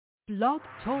Blog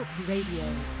Talk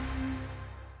Radio.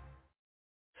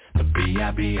 The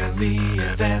B-I-B-L-E,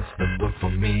 that's the book for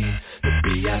me. The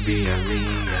B-I-B-L-E,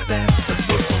 that's the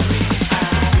book for me.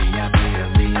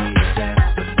 B-I-B-L-E,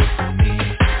 that's the book for me.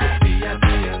 The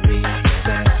B-I-B-L-E,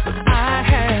 that's the book for me. I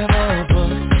have a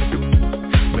book.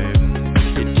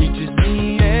 It teaches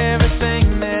me everything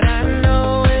that I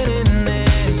know, and in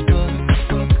this book,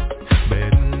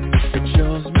 it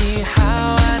shows me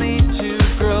how I need to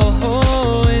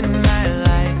grow in my life.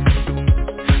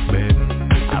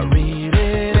 I read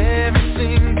it every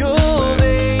single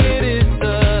day. It is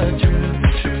the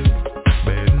truth.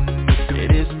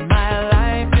 It is my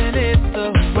life and it's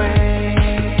the way.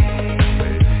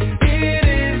 It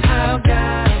is how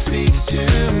God speaks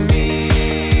to me.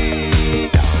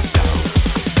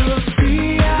 The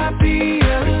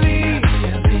B-I-B-L-E,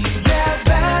 yeah,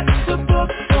 that's the book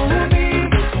for me.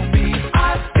 I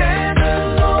stand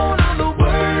alone on the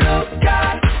word of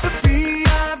God. The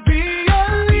B-I-B-L-E,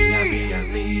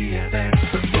 yeah, that's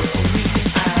the book for me.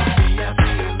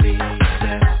 B-I-B-L-E,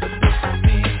 that's the book for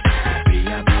me.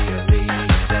 B-I-B-L-E,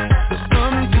 that's the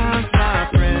sometimes my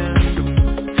friends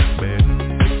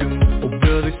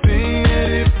will they sing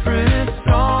a different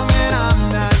song, and I'm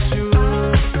not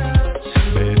sure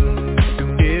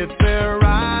if they're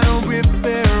right or if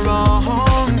they're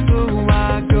wrong. So I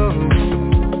go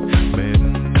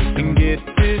and get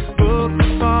this book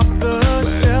off the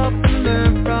shelf and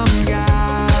learn from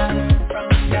God,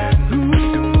 who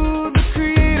the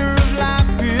creator of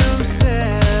life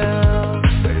himself.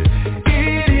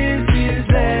 It is his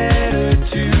letter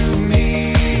to me.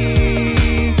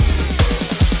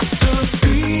 The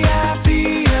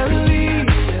B-I-B-L-E,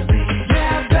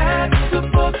 yeah, that's the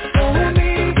book for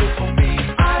me.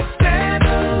 I stand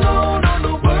alone on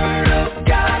the word of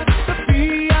God. The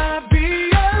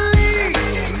B-I-B-L-E.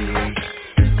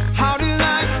 How did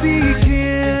I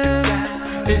begin?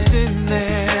 It's in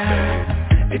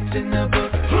there. It's in the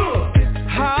book.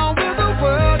 How will the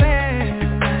world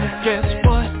end? Guess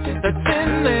what? That's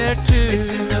in there too. It's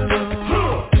in the book.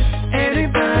 Any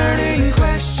burning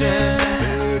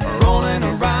question rolling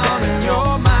around in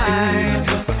your mind,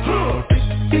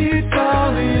 it's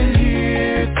all in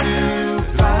here to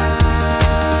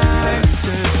find.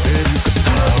 The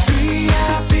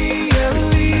B-I-B-L-E,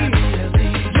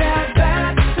 yeah,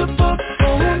 that's the book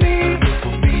for me.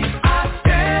 I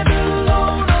stand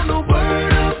alone on the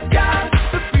word of God.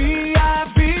 The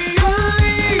B-I-B-L-E,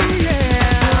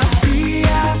 yeah.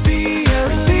 B-I-B-L-E,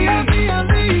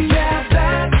 yeah,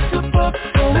 that's the book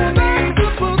for me.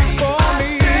 I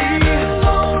stand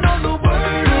alone on the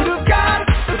word of God.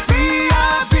 The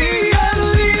B-I-B-L-E,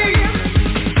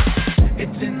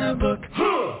 it's in the book.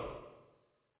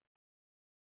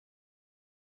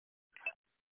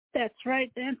 That's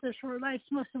right. The answers for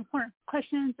life's most important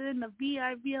questions in the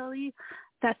B-I-B-L-E.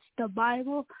 That's the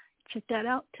Bible. Check that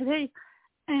out today.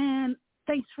 And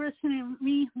thanks for listening to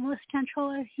me, Melissa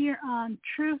Cantrola, here on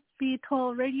Truth Be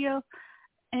Told Radio.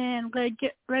 And let's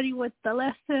get ready with the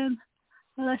lesson.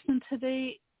 The lesson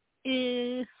today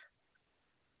is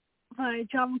by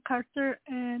John MacArthur,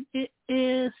 and it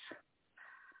is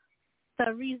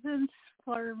The Reasons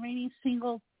for Remaining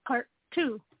Single, Part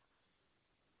 2.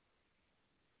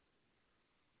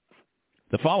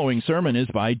 The following sermon is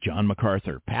by John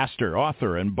MacArthur, pastor,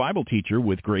 author, and Bible teacher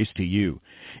with Grace to You.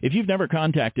 If you've never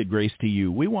contacted Grace to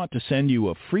You, we want to send you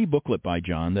a free booklet by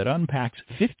John that unpacks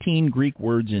 15 Greek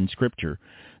words in Scripture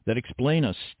that explain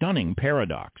a stunning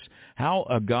paradox, how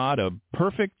a God of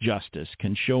perfect justice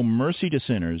can show mercy to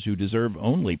sinners who deserve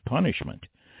only punishment.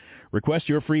 Request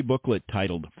your free booklet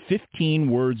titled 15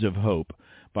 Words of Hope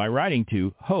by writing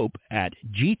to hope@gty.org.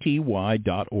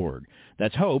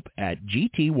 That's hope@gty.org.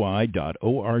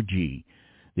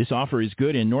 This offer is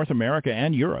good in North America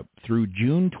and Europe through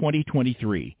June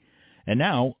 2023. And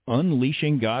now,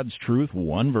 unleashing God's truth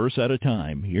one verse at a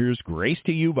time, here's Grace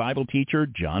to You Bible teacher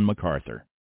John MacArthur.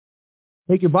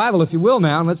 Take your Bible, if you will,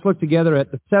 now, and let's look together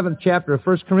at the 7th chapter of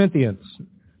 1 Corinthians.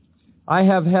 I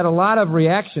have had a lot of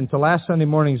reaction to last Sunday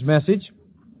morning's message,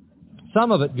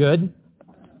 some of it good,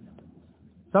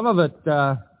 some of it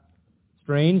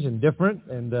strange and different,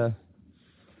 and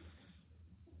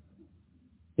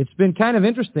it's been kind of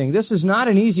interesting. This is not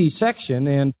an easy section,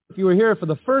 and if you were here for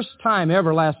the first time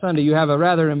ever last Sunday, you have a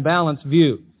rather imbalanced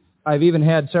view. I've even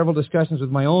had several discussions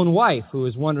with my own wife, who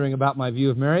is wondering about my view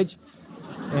of marriage,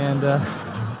 and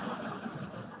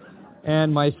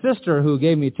my sister, who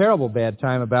gave me a terrible bad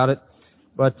time about it.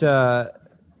 But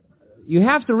you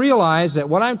have to realize that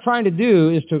what I'm trying to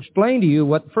do is to explain to you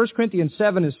what 1 Corinthians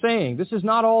 7 is saying. This is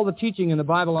not all the teaching in the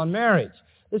Bible on marriage.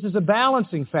 This is a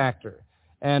balancing factor.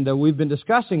 And we've been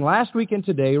discussing last week and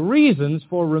today reasons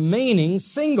for remaining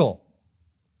single.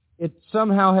 It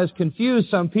somehow has confused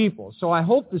some people. So I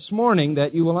hope this morning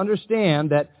that you will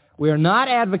understand that we are not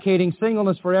advocating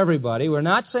singleness for everybody. We're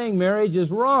not saying marriage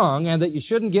is wrong and that you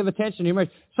shouldn't give attention to your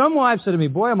marriage. Some wives said to me,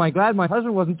 boy, am I glad my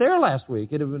husband wasn't there last week.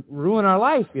 It would ruin our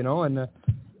life,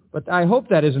 But I hope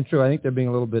that isn't true. I think they're being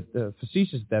a little bit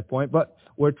facetious at that point. But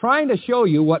we're trying to show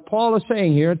you what Paul is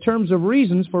saying here in terms of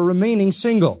reasons for remaining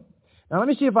single. Now let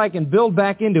me see if I can build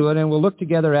back into it, and we'll look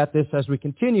together at this as we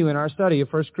continue in our study of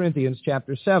 1 Corinthians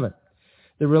chapter 7.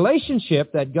 The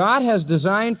relationship that God has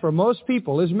designed for most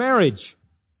people is marriage.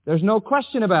 There's no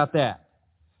question about that.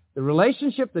 The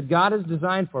relationship that God has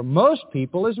designed for most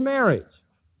people is marriage.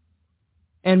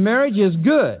 And marriage is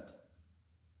good.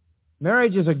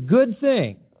 Marriage is a good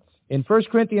thing. In 1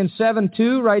 Corinthians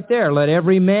 7:2, right there, let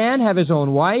every man have his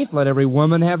own wife, let every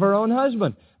woman have her own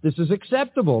husband. This is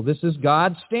acceptable. This is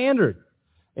God's standard.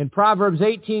 In Proverbs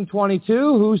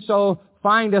 18:22, whoso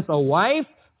findeth a wife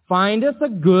findeth a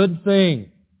good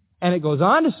thing. And it goes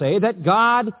on to say that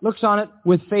God looks on it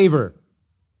with favor.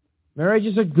 Marriage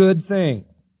is a good thing.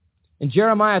 In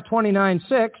Jeremiah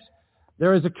 29:6,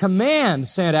 there is a command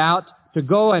sent out to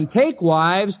go and take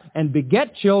wives and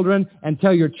beget children and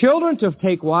tell your children to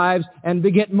take wives and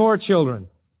beget more children.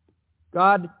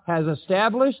 God has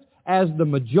established as the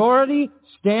majority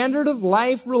standard of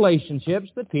life relationships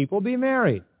that people be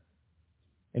married.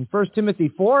 In 1 Timothy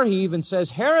 4, he even says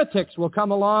heretics will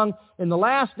come along in the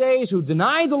last days who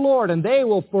deny the Lord, and they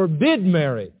will forbid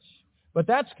marriage. But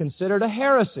that's considered a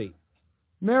heresy.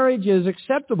 Marriage is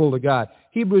acceptable to God.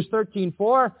 Hebrews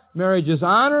 13:4, marriage is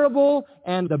honorable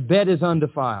and the bed is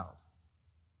undefiled.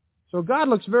 So God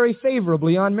looks very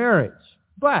favorably on marriage.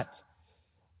 But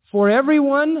for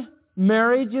everyone,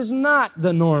 marriage is not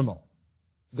the normal.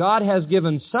 God has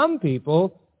given some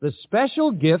people the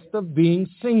special gift of being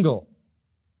single.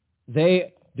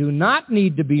 They do not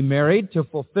need to be married to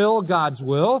fulfill God's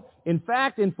will. In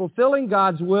fact, in fulfilling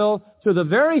God's will to the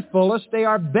very fullest, they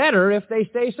are better if they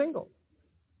stay single.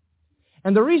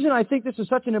 And the reason I think this is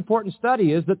such an important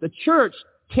study is that the church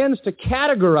tends to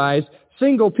categorize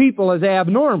single people as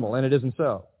abnormal, and it isn't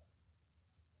so.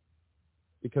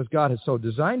 Because God has so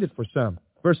designed it for some.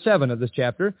 Verse 7 of this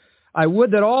chapter, I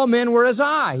would that all men were as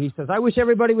I. He says, I wish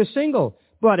everybody was single,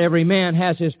 but every man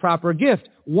has his proper gift.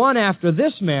 One after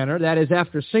this manner, that is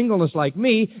after singleness like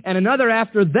me, and another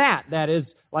after that is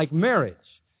like marriage.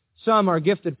 Some are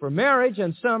gifted for marriage,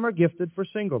 and some are gifted for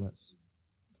singleness.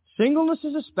 Singleness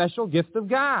is a special gift of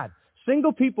God.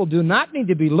 Single people do not need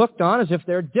to be looked on as if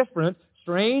they're different,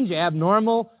 strange,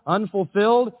 abnormal,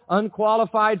 unfulfilled,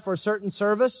 unqualified for certain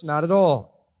service. Not at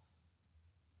all.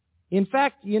 In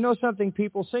fact, you know something,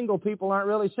 single people aren't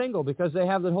really single because they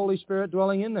have the Holy Spirit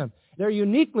dwelling in them. They're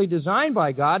uniquely designed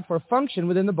by God for function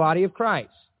within the body of Christ.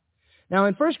 Now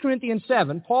in 1 Corinthians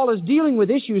 7, Paul is dealing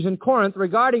with issues in Corinth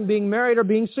regarding being married or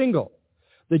being single.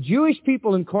 The Jewish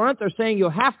people in Corinth are saying you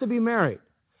have to be married.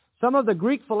 Some of the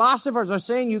Greek philosophers are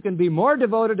saying you can be more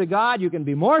devoted to God, you can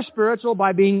be more spiritual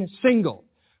by being single.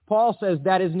 Paul says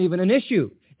that isn't even an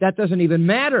issue. That doesn't even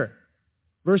matter.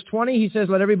 Verse 20, he says,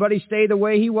 let everybody stay the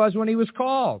way he was when he was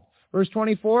called. Verse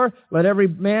 24, let every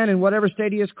man in whatever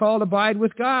state he is called abide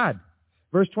with God.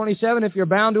 Verse 27, if you're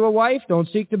bound to a wife, don't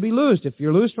seek to be loosed. If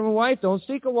you're loosed from a wife, don't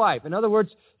seek a wife. In other words,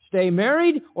 stay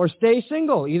married or stay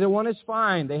single. Either one is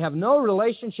fine. They have no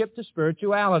relationship to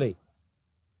spirituality.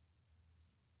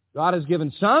 God has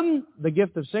given some the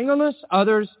gift of singleness.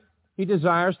 Others, he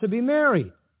desires to be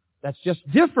married. That's just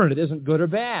different. It isn't good or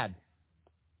bad.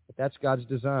 But that's God's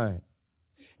design.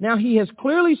 Now, he has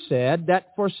clearly said that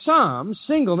for some,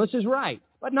 singleness is right,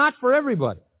 but not for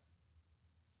everybody.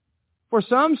 For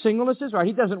some, singleness is right.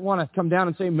 He doesn't want to come down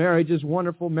and say marriage is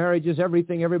wonderful, marriage is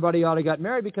everything, everybody ought to get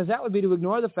married, because that would be to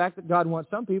ignore the fact that God wants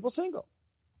some people single.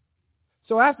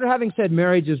 So after having said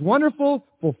marriage is wonderful,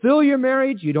 fulfill your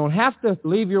marriage, you don't have to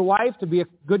leave your wife to be a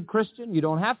good Christian, you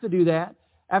don't have to do that.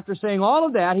 After saying all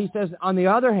of that, he says, on the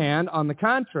other hand, on the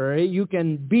contrary, you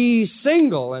can be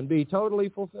single and be totally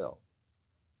fulfilled.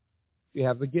 You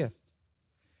have the gift.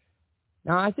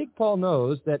 Now, I think Paul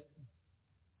knows that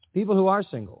people who are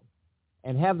single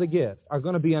and have the gift are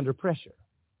going to be under pressure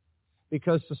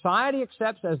because society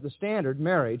accepts as the standard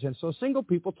marriage, and so single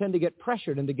people tend to get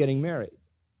pressured into getting married.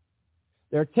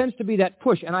 There tends to be that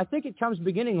push, and I think it comes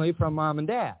beginningly from mom and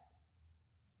dad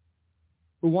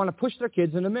who want to push their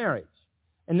kids into marriage.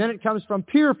 And then it comes from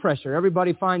peer pressure.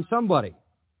 Everybody finds somebody,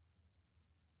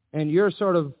 and you're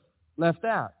sort of left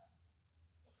out.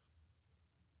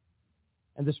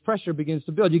 And this pressure begins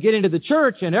to build. You get into the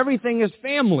church, and everything is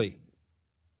family.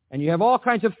 And you have all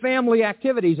kinds of family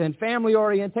activities and family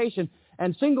orientation.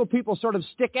 And single people sort of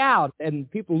stick out, and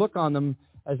people look on them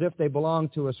as if they belong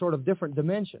to a sort of different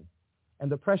dimension.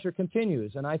 And the pressure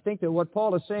continues. And I think that what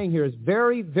Paul is saying here is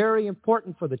very, very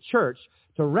important for the church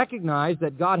to recognize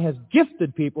that God has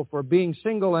gifted people for being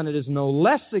single, and it is no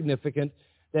less significant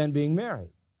than being married.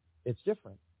 It's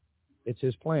different. It's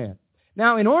His plan.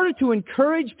 Now, in order to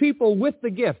encourage people with the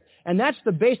gift, and that's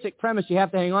the basic premise you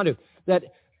have to hang on to, that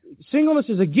singleness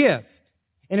is a gift.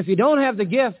 And if you don't have the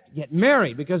gift, get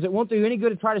married, because it won't do you any good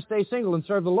to try to stay single and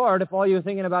serve the Lord if all you're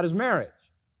thinking about is marriage.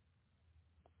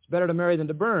 It's better to marry than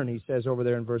to burn, he says over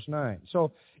there in verse 9.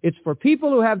 So it's for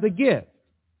people who have the gift.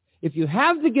 If you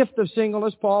have the gift of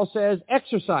singleness, Paul says,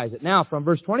 exercise it. Now, from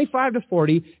verse 25 to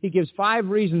 40, he gives 5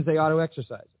 reasons they ought to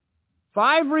exercise it.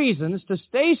 5 reasons to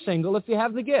stay single if you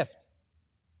have the gift.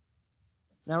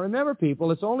 Now remember,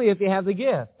 people, it's only if you have the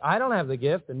gift. I don't have the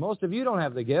gift, and most of you don't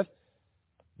have the gift.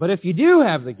 But if you do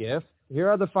have the gift, here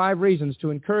are the 5 reasons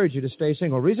to encourage you to stay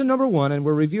single. Reason number 1, and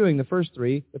we're reviewing the first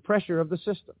 3, the pressure of the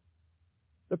system.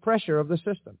 The pressure of the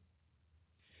system.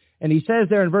 And he says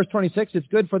there in verse 26, it's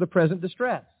good for the present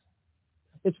distress.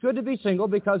 It's good to be single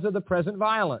because of the present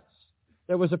violence.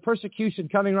 There was a persecution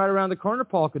coming right around the corner.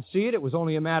 Paul could see it. It was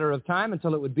only a matter of time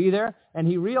until it would be there. And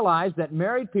he realized that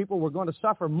married people were going to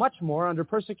suffer much more under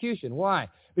persecution. Why?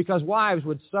 Because wives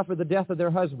would suffer the death of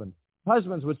their husband.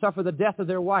 Husbands would suffer the death of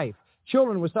their wife.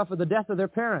 Children would suffer the death of their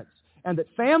parents. And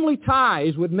that family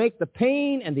ties would make the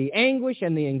pain and the anguish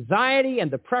and the anxiety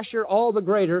and the pressure all the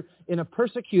greater in a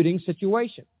persecuting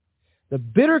situation. The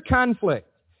bitter conflict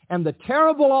and the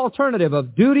terrible alternative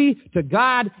of duty to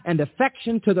God and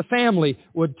affection to the family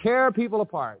would tear people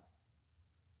apart.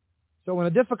 So in a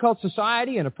difficult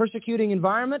society, in a persecuting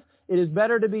environment, it is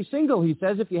better to be single, he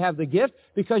says, if you have the gift,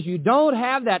 because you don't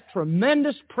have that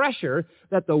tremendous pressure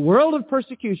that the world of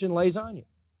persecution lays on you.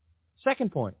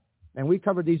 Second point, and we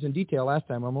covered these in detail last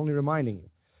time, I'm only reminding you,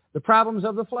 the problems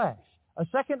of the flesh. A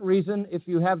second reason, if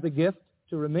you have the gift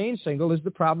to remain single, is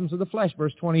the problems of the flesh.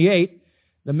 Verse 28,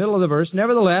 the middle of the verse,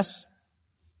 nevertheless,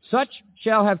 such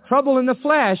shall have trouble in the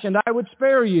flesh, and I would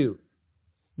spare you.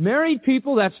 Married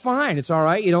people, that's fine. It's all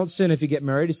right. You don't sin if you get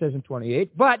married, it says in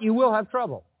 28, but you will have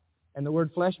trouble. And the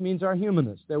word flesh means our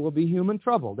humanness. There will be human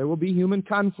trouble. There will be human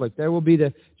conflict. There will be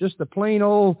just the plain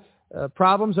old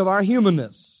problems of our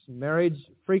humanness. Marriage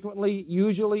frequently,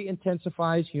 usually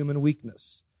intensifies human weakness.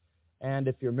 And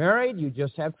if you're married, you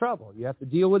just have trouble. You have to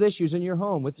deal with issues in your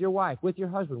home, with your wife, with your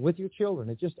husband, with your children.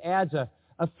 It just adds a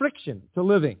friction to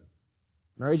living.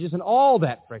 Marriage isn't all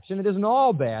that friction. It isn't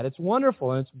all bad. It's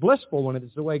wonderful and it's blissful when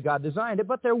it's the way God designed it,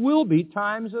 but there will be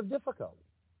times of difficulty.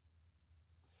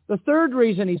 The third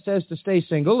reason he says to stay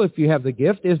single, if you have the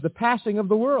gift, is the passing of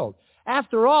the world.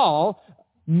 After all,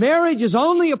 marriage is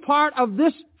only a part of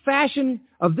this fashion,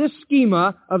 of this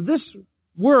schema, of this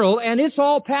world, and it's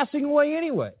all passing away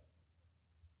anyway.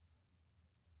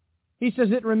 He says,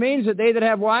 it remains that they that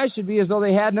have wives should be as though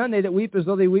they had none, they that weep as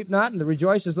though they weep not, and that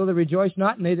rejoice as though they rejoice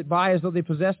not, and they that buy as though they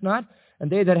possess not, and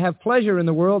they that have pleasure in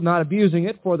the world, not abusing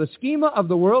it, for the schema of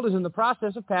the world is in the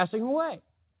process of passing away.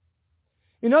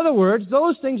 In other words,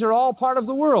 those things are all part of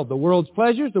the world's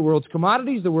pleasures, the world's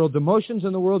commodities, the world's emotions,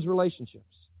 and the world's relationships.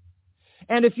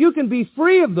 And if you can be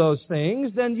free of those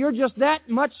things, then you're just that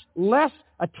much less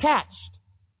attached.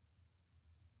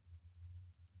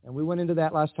 And we went into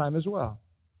that last time as well.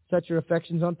 Set your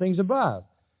affections on things above.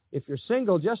 If you're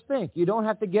single, just think. You don't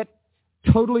have to get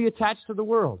totally attached to the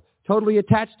world, totally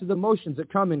attached to the emotions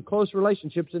that come in close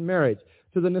relationships in marriage,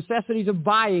 to the necessities of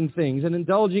buying things and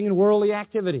indulging in worldly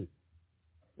activity.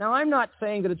 Now, I'm not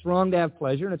saying that it's wrong to have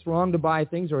pleasure and it's wrong to buy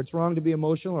things or it's wrong to be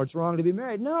emotional or it's wrong to be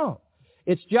married. No.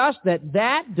 It's just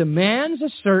that demands a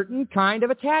certain kind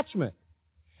of attachment.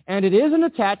 And it is an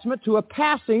attachment to a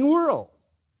passing world.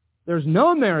 There's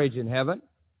no marriage in heaven.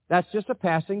 That's just a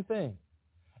passing thing.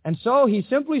 And so he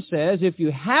simply says, if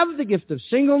you have the gift of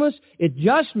singleness, it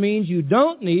just means you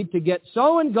don't need to get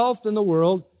so engulfed in the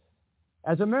world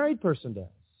as a married person does.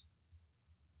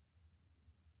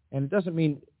 And it doesn't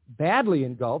mean badly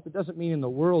engulfed. It doesn't mean in the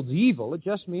world's evil. It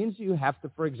just means you have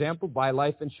to, for example, buy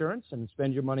life insurance and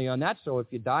spend your money on that. So if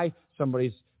you die,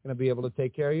 somebody's going to be able to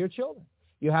take care of your children.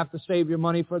 You have to save your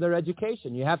money for their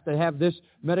education. You have to have this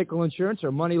medical insurance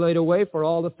or money laid away for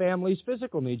all the family's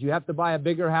physical needs. You have to buy a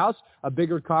bigger house, a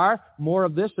bigger car, more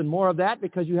of this and more of that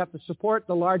because you have to support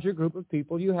the larger group of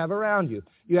people you have around you.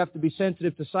 You have to be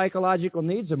sensitive to psychological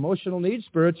needs, emotional needs,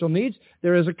 spiritual needs.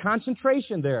 There is a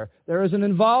concentration there. There is an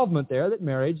involvement there that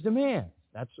marriage demands.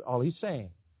 That's all he's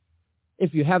saying.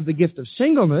 If you have the gift of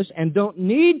singleness and don't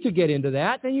need to get into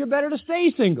that, then you're better to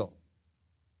stay single.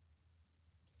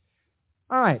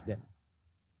 All right, then.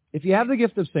 If you have the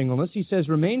gift of singleness, he says,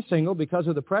 remain single because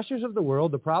of the pressures of the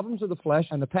world, the problems of the flesh,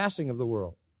 and the passing of the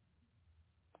world.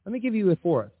 Let me give you a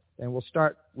fourth, and we'll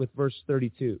start with verse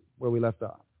 32, where we left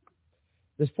off.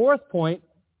 This fourth point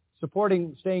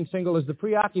supporting staying single is the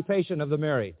preoccupation of the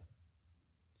married.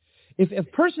 If a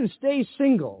person stays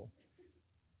single,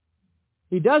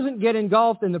 he doesn't get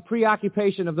engulfed in the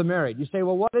preoccupation of the married. You say,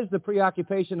 well, what is the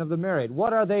preoccupation of the married?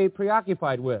 What are they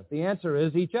preoccupied with? The answer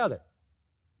is each other.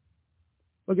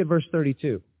 Look at verse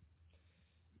 32.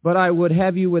 But I would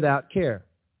have you without care.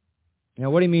 Now,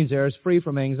 what he means there is free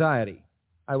from anxiety.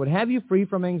 I would have you free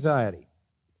from anxiety.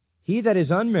 He that is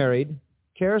unmarried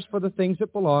cares for the things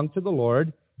that belong to the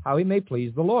Lord, how he may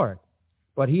please the Lord.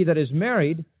 But he that is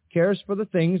married cares for the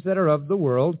things that are of the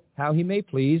world, how he may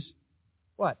please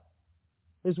what?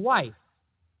 His wife.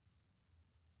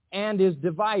 And is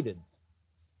divided.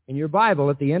 In your Bible,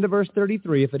 at the end of verse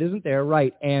 33, if it isn't there,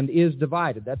 write, and is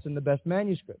divided. That's in the best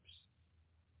manuscripts.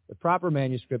 The proper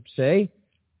manuscripts say,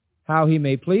 how he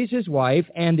may please his wife,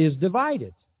 and is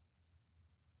divided.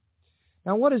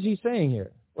 Now, what is he saying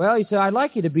here? Well, he said, I'd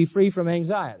like you to be free from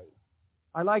anxiety.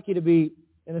 I'd like you to be,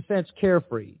 in a sense,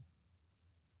 carefree.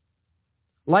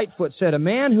 Lightfoot said, a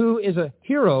man who is a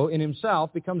hero in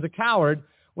himself becomes a coward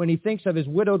when he thinks of his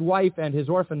widowed wife and his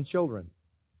orphaned children.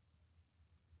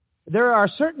 There are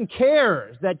certain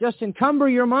cares that just encumber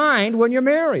your mind when you're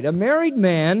married. A married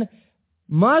man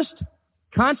must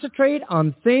concentrate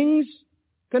on things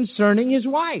concerning his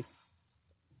wife.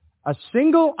 A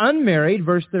single unmarried,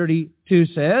 verse 32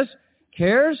 says,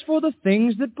 cares for the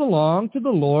things that belong to the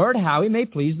Lord, how he may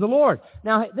please the Lord.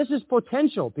 Now, this is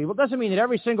potential, people. It doesn't mean that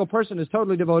every single person is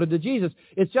totally devoted to Jesus.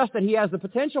 It's just that he has the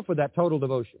potential for that total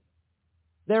devotion.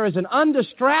 There is an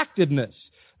undistractedness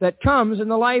that comes in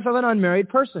the life of an unmarried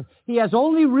person. He has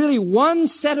only really one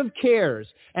set of cares,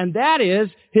 and that is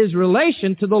his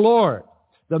relation to the Lord.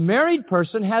 The married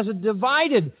person has a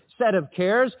divided set of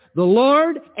cares, the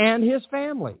Lord and his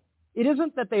family. It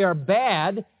isn't that they are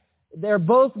bad. They're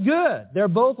both good. They're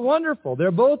both wonderful.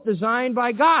 They're both designed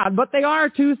by God, but they are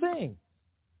two things.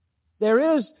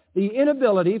 There is the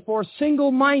inability for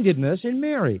single-mindedness in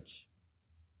marriage.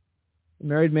 The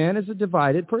married man is a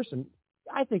divided person.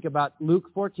 I think about Luke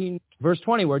 14, verse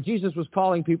 20, where Jesus was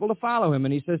calling people to follow him,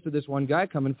 and he says to this one guy,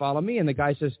 come and follow me. And the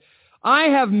guy says, I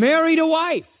have married a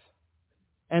wife,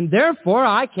 and therefore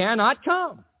I cannot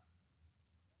come.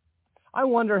 I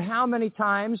wonder how many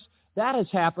times that has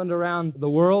happened around the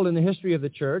world in the history of the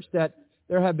church, that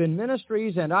there have been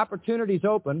ministries and opportunities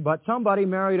open, but somebody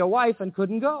married a wife and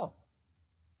couldn't go.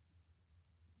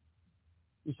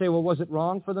 You say, well, was it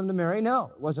wrong for them to marry?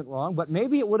 No, it wasn't wrong, but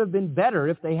maybe it would have been better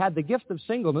if they had the gift of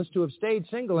singleness to have stayed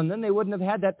single, and then they wouldn't have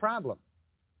had that problem.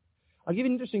 I'll give you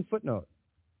an interesting footnote.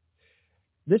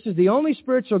 This is the only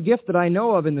spiritual gift that I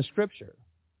know of in the Scripture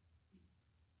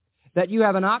that you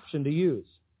have an option to use.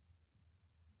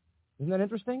 Isn't that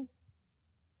interesting?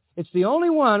 It's the only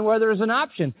one where there is an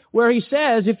option, where he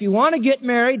says, if you want to get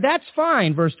married, that's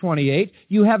fine, verse 28,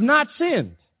 you have not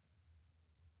sinned.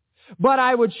 But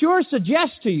I would sure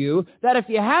suggest to you that if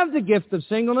you have the gift of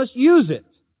singleness, use it.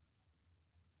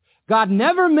 God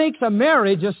never makes a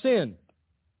marriage a sin.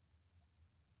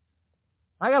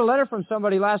 I got a letter from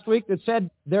somebody last week that said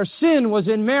their sin was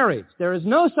in marriage. There is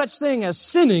no such thing as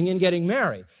sinning in getting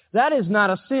married. That is not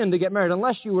a sin to get married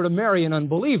unless you were to marry an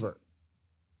unbeliever.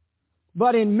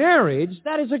 But in marriage,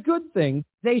 that is a good thing.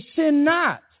 They sin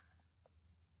not.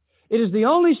 It is the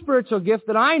only spiritual gift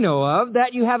that I know of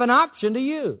that you have an option to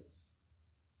use.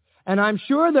 And I'm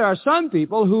sure there are some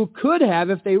people who could have,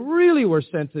 if they really were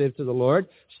sensitive to the Lord,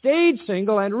 stayed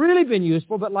single and really been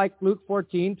useful, but like Luke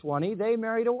 14:20, they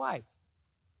married a wife.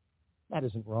 That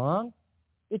isn't wrong.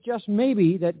 It just may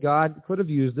be that God could have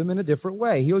used them in a different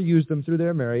way. He'll use them through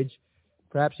their marriage,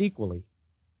 perhaps equally.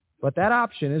 But that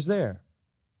option is there.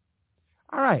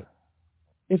 All right.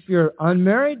 If you're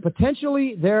unmarried,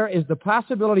 potentially there is the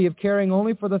possibility of caring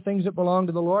only for the things that belong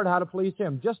to the Lord, how to please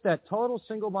him. Just that total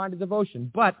single-minded devotion.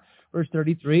 But, verse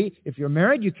 33, if you're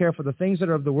married, you care for the things that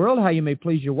are of the world, how you may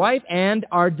please your wife, and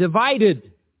are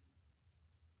divided.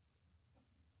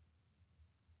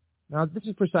 Now, this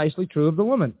is precisely true of the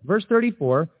woman. Verse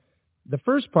 34, the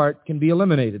first part can be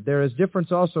eliminated. There is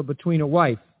difference also between a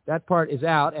wife. That part is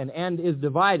out, and is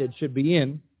divided should be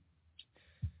in.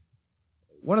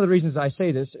 One of the reasons I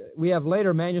say this, we have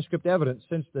later manuscript evidence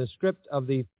since the script of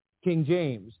the King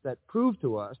James that prove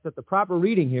to us that the proper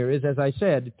reading here is, as I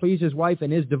said, please his wife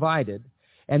and is divided.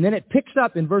 And then it picks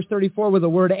up in verse 34 with the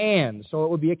word and. So it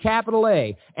would be a capital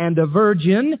A. And the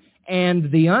virgin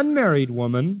and the unmarried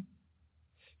woman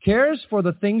cares for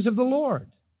the things of the Lord,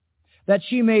 that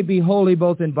she may be holy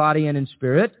both in body and in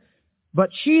spirit. But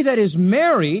she that is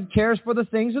married cares for the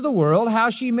things of the world, how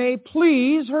she may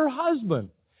please her husband.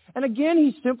 And again,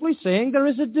 he's simply saying there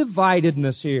is a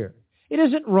dividedness here. It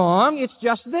isn't wrong, it's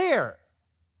just there.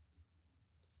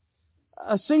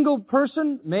 A single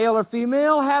person, male or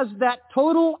female, has that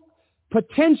total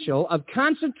potential of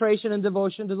concentration and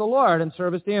devotion to the Lord and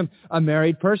service to Him. A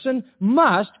married person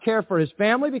must care for his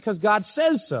family because God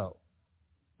says so.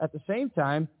 At the same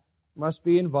time, must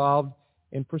be involved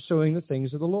in pursuing the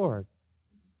things of the Lord.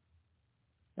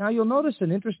 Now you'll notice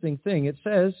an interesting thing. It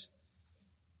says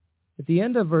at the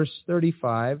end of verse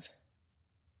 35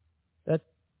 that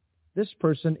this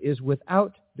person is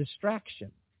without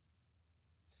distraction.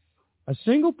 A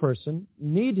single person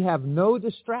need have no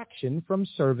distraction from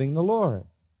serving the Lord.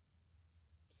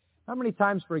 How many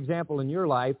times, for example, in your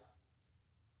life,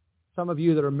 some of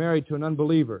you that are married to an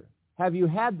unbeliever, have you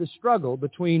had the struggle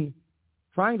between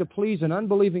trying to please an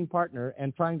unbelieving partner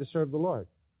and trying to serve the Lord?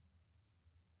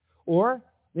 Or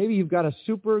maybe you've got a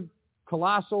super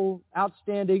colossal,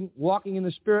 outstanding, walking in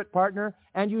the Spirit partner,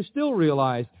 and you still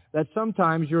realize that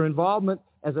sometimes your involvement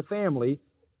as a family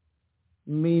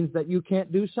means that you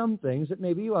can't do some things that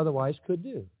maybe you otherwise could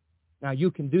do. Now, you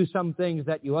can do some things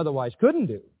that you otherwise couldn't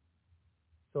do.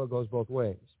 So it goes both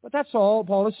ways. But that's all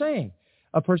Paul is saying.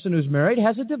 A person who's married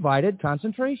has a divided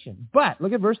concentration. But,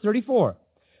 look at verse 34.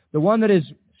 The one that is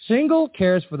single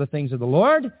cares for the things of the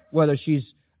Lord, whether she's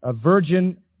a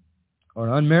virgin or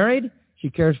unmarried.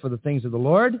 She cares for the things of the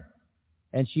Lord,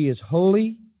 and she is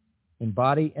holy in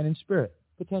body and in spirit.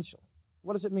 Potential.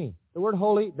 What does it mean? The word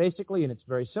holy, basically, in its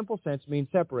very simple sense, means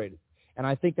separated. And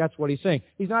I think that's what he's saying.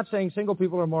 He's not saying single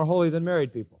people are more holy than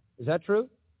married people. Is that true?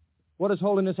 What does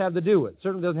holiness have to do with? It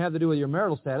certainly doesn't have to do with your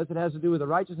marital status. It has to do with the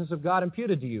righteousness of God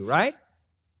imputed to you, right?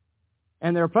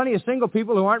 And there are plenty of single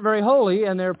people who aren't very holy,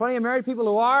 and there are plenty of married people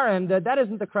who are, and that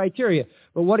isn't the criteria.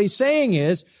 But what he's saying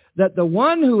is that the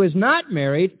one who is not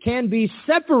married can be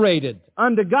separated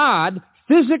unto God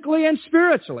physically and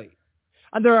spiritually.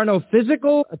 And there are no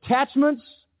physical attachments,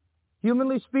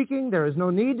 humanly speaking. There is no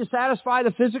need to satisfy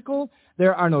the physical.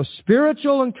 There are no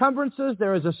spiritual encumbrances.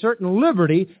 There is a certain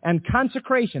liberty and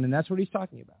consecration, and that's what he's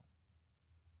talking about.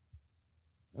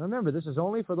 And remember, this is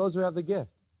only for those who have the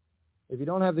gift. If you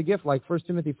don't have the gift, like 1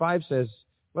 Timothy 5 says,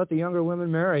 let the younger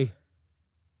women marry.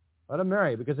 Let them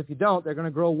marry, because if you don't, they're going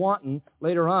to grow wanton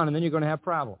later on, and then you're going to have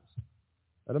problems.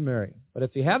 Let them marry. But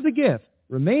if you have the gift,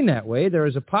 remain that way. There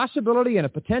is a possibility and a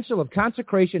potential of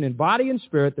consecration in body and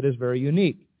spirit that is very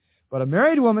unique. But a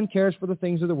married woman cares for the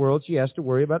things of the world. She has to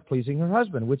worry about pleasing her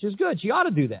husband, which is good. She ought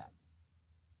to do that.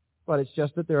 But it's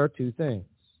just that there are two things.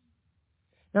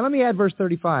 Now let me add verse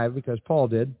 35, because Paul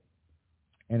did,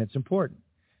 and it's important.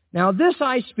 Now this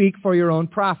I speak for your own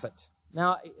profit.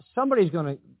 Now somebody's going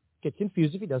to get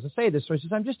confused if he doesn't say this. So he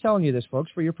says, I'm just telling you this, folks,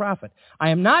 for your profit. I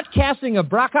am not casting a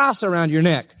brachas around your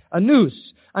neck, a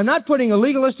noose. I'm not putting a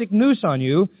legalistic noose on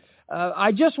you.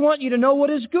 I just want you to know what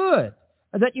is good,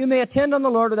 that you may attend on the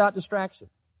Lord without distraction.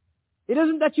 It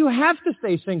isn't that you have to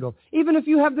stay single. Even if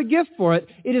you have the gift for it,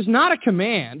 it is not a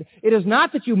command. It is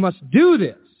not that you must do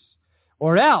this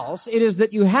or else. It is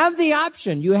that you have the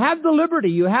option. You have the liberty.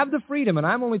 You have the freedom. And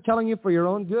I'm only telling you for your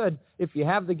own good. If you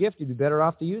have the gift, you'd be better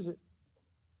off to use it.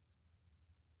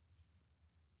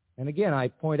 And again, I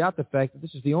point out the fact that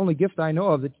this is the only gift I know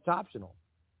of that's optional.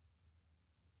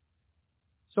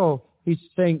 So he's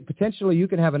saying potentially you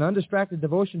can have an undistracted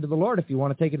devotion to the Lord if you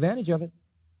want to take advantage of it.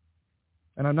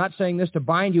 And I'm not saying this to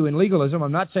bind you in legalism.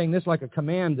 I'm not saying this like a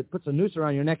command that puts a noose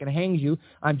around your neck and hangs you.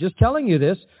 I'm just telling you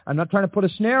this. I'm not trying to put a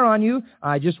snare on you.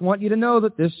 I just want you to know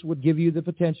that this would give you the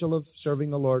potential of serving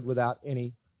the Lord without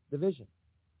any division.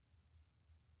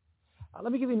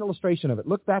 Let me give you an illustration of it.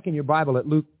 Look back in your Bible at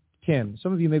Luke 10.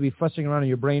 Some of you may be fussing around in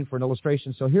your brain for an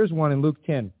illustration, so here's one in Luke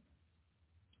 10.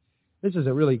 This is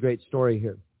a really great story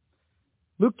here.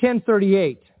 Luke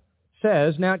 10:38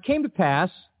 says, Now it came to pass,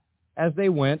 as they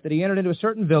went, that he entered into a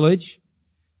certain village,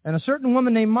 and a certain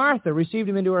woman named Martha received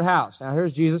him into her house. Now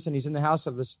here's Jesus, and he's in the house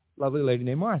of this lovely lady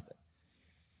named Martha.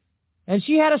 And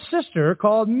she had a sister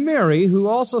called Mary, who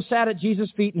also sat at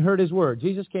Jesus' feet and heard his word.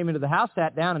 Jesus came into the house,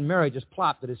 sat down, and Mary just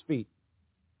plopped at his feet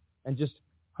and just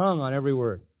hung on every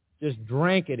word, just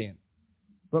drank it in.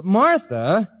 But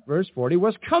Martha, verse 40,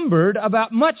 was cumbered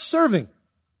about much serving.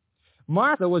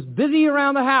 Martha was busy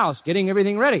around the house getting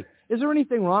everything ready. Is there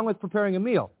anything wrong with preparing a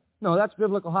meal? No, that's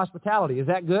biblical hospitality. Is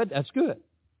that good? That's good.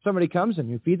 Somebody comes and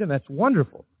you feed them, that's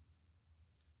wonderful.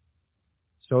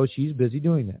 So she's busy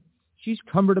doing that. She's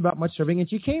cumbered about much serving, and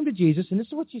she came to Jesus, and this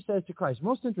is what she says to Christ.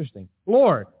 Most interesting.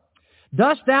 Lord,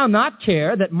 dost thou not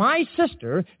care that my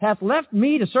sister hath left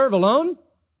me to serve alone?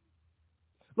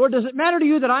 Lord, does it matter to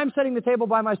you that I'm setting the table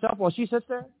by myself while she sits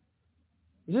there?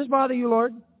 Does this bother you,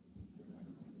 Lord?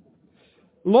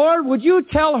 Lord, would you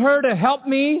tell her to help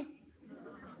me?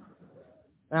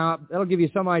 Now, that'll give you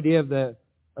some idea of the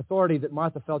authority that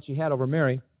Martha felt she had over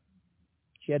Mary.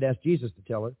 She had to ask Jesus to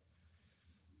tell her.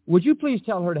 Would you please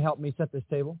tell her to help me set this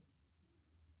table?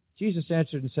 Jesus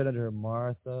answered and said unto her,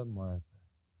 Martha, Martha,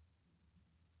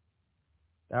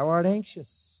 thou art anxious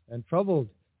and troubled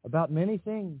about many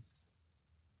things.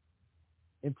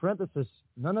 In parenthesis,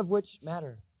 none of which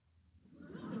matter.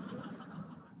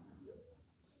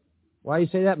 Why do you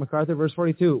say that, MacArthur? Verse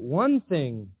 42. One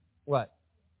thing, what?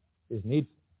 Is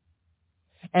needful.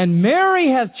 And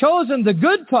Mary hath chosen the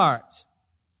good part,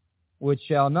 which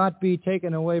shall not be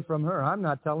taken away from her. I'm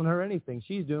not telling her anything.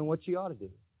 She's doing what she ought to do.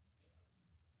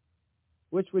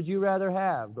 Which would you rather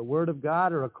have, the Word of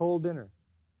God or a cold dinner?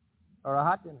 Or a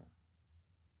hot dinner?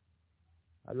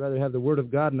 I'd rather have the Word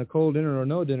of God and a cold dinner or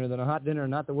no dinner than a hot dinner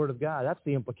and not the Word of God. That's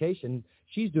the implication.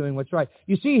 She's doing what's right.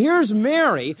 You see, here's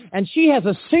Mary, and she has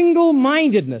a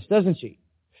single-mindedness, doesn't she?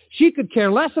 She could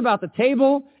care less about the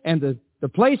table and the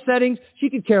place settings. She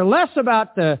could care less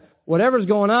about whatever's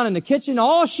going on in the kitchen.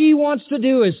 All she wants to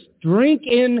do is drink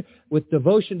in with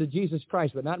devotion to Jesus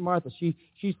Christ, but not Martha.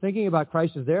 She's thinking about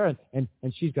Christ is there, and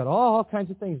she's got all kinds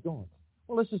of things going.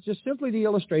 Well, this is just simply the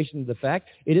illustration of the fact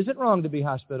it isn't wrong to be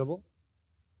hospitable,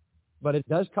 but it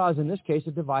does cause, in this case,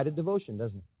 a divided devotion,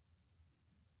 doesn't it?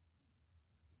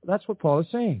 That's what Paul is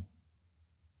saying.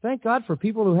 Thank God for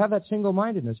people who have that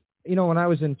single-mindedness. You know, when I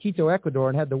was in Quito, Ecuador,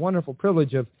 and had the wonderful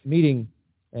privilege of meeting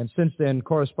and since then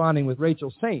corresponding with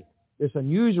Rachel Saint, this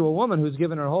unusual woman who's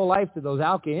given her whole life to those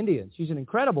Auca Indians. She's an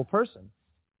incredible person.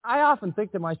 I often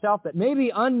think to myself that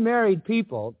maybe unmarried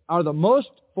people are the most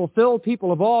fulfilled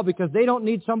people of all because they don't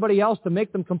need somebody else to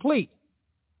make them complete.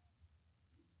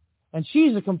 And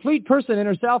she's a complete person in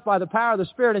herself by the power of the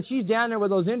Spirit, and she's down there with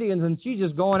those Indians, and she's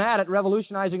just going at it,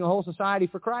 revolutionizing a whole society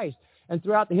for Christ. And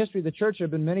throughout the history of the church, there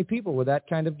have been many people with that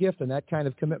kind of gift and that kind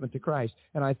of commitment to Christ,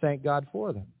 and I thank God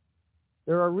for them.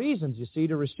 There are reasons, you see,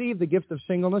 to receive the gift of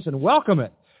singleness and welcome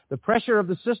it. The pressure of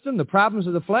the system, the problems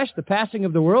of the flesh, the passing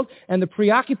of the world, and the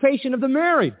preoccupation of the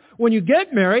married. When you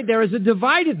get married, there is a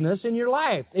dividedness in your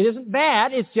life. It isn't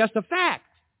bad, it's just a fact.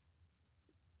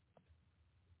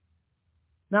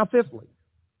 Now, fifthly,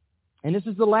 and this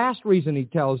is the last reason he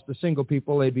tells the single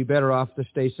people they'd be better off to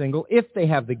stay single if they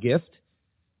have the gift.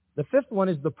 The fifth one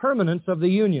is the permanence of the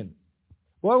union.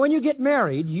 Boy, when you get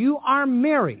married, you are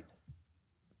married.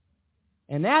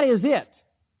 And that is it.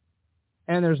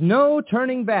 And there's no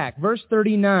turning back. Verse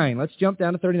 39. Let's jump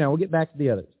down to 39. We'll get back to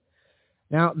the others.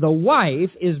 Now, the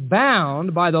wife is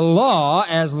bound by the law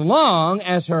as long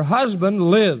as her husband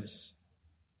lives.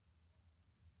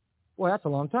 Boy, that's a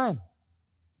long time.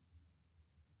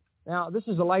 Now, this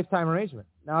is a lifetime arrangement.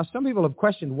 Now, some people have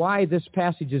questioned why this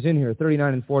passage is in here,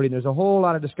 39 and 40, and there's a whole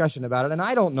lot of discussion about it, and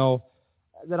I don't know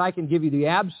that I can give you the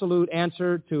absolute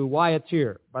answer to why it's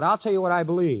here. But I'll tell you what I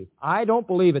believe. I don't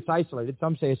believe it's isolated.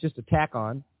 Some say it's just a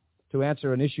tack-on to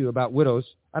answer an issue about widows.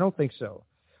 I don't think so.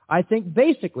 I think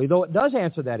basically, though it does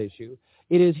answer that issue,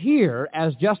 it is here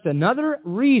as just another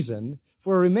reason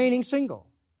for remaining single.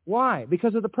 Why?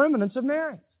 Because of the permanence of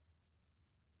marriage.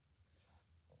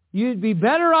 You'd be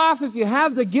better off if you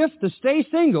have the gift to stay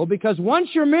single, because once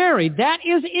you're married, that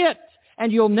is it.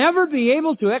 And you'll never be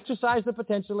able to exercise the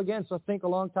potential again. So think a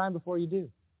long time before you do.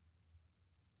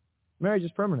 Marriage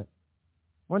is permanent.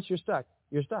 Once you're stuck,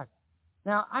 you're stuck.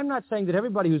 Now, I'm not saying that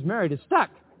everybody who's married is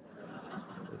stuck.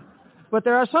 But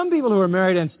there are some people who are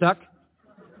married and stuck.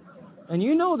 And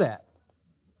you know that.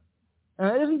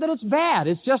 And it isn't that it's bad.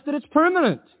 It's just that it's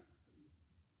permanent.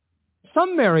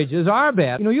 Some marriages are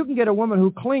bad. You know, you can get a woman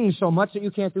who clings so much that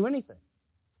you can't do anything.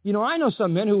 You know, I know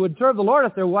some men who would serve the Lord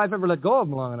if their wife ever let go of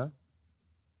them long enough.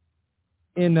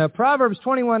 In Proverbs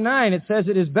 21:9, it says,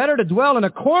 it is better to dwell in a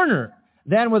corner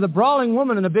than with a brawling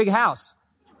woman in a big house.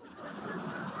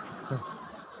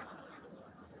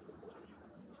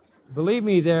 Believe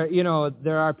me, there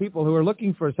are people who are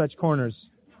looking for such corners.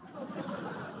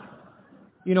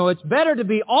 You know, it's better to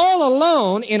be all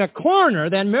alone in a corner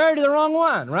than married to the wrong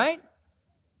one, right?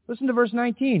 Listen to verse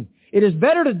 19. It is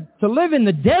better to live in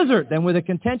the desert than with a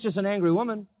contentious and angry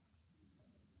woman.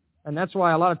 And that's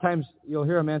why a lot of times you'll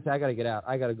hear a man say, I got to get out.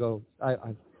 I got to go.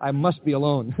 I must be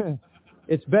alone.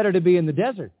 It's better to be in the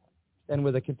desert than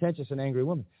with a contentious and angry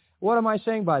woman. What am I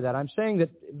saying by that? I'm saying that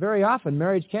very often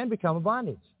marriage can become a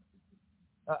bondage,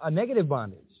 a negative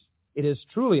bondage. It is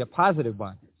truly a positive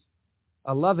bondage,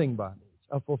 a loving bondage,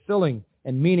 a fulfilling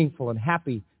and meaningful and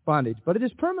happy bondage. But it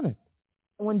is permanent.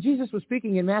 When Jesus was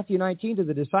speaking in Matthew 19 to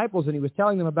the disciples and he was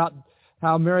telling them about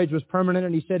how marriage was permanent,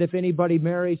 and he said if anybody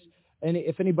marries And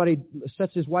if anybody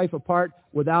sets his wife apart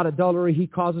without adultery, he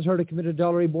causes her to commit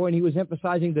adultery. Boy, and he was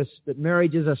emphasizing this, that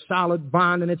marriage is a solid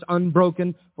bond and it's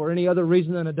unbroken for any other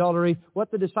reason than adultery.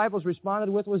 What the disciples responded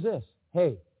with was this: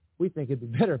 hey, we think it'd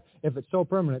be better if it's so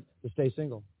permanent to stay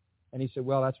single. And he said,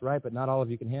 well, that's right, but not all of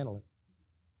you can handle it.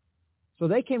 So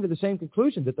they came to the same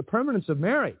conclusion, that the permanence of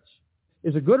marriage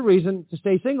is a good reason to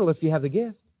stay single if you have the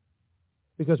gift.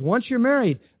 Because once you're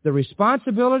married, the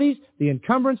responsibilities, the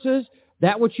encumbrances,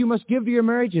 that which you must give to your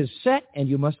marriage is set, and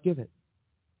you must give it.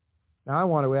 Now, I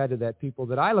want to add to that, people,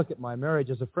 that I look at my marriage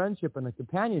as a friendship and a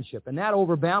companionship, and that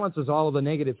overbalances all of the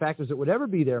negative factors that would ever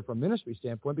be there from a ministry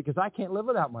standpoint, because I can't live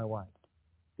without my wife.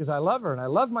 Because I love her, and I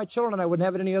love my children, and I wouldn't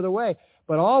have it any other way.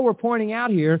 But all we're pointing out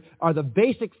here are the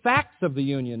basic facts of the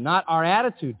union, not our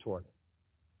attitude toward it.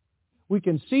 We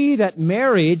can see that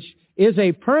marriage is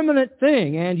a permanent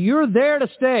thing, and you're there to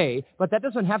stay, but that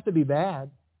doesn't have to be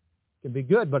bad. It can be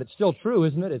good, but it's still true,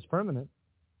 isn't it? It's permanent.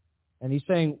 And he's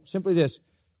saying simply this: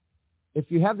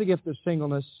 if you have the gift of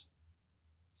singleness,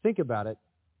 think about it,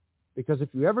 because if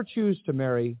you ever choose to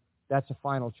marry, that's a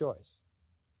final choice.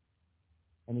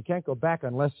 And you can't go back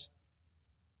unless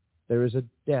there is a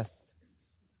death.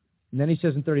 And then he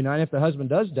says in 39, if the husband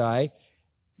does die,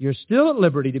 you're still at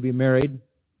liberty to be married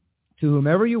to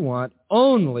whomever you want,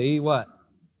 only what?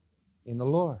 In the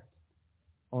Lord.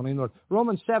 Only in the Lord.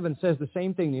 Romans 7 says the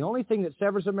same thing. The only thing that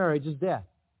severs a marriage is death.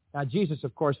 Now, Jesus,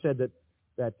 of course, said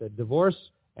that the divorce,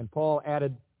 and Paul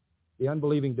added the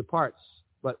unbelieving departs.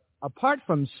 But apart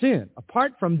from sin,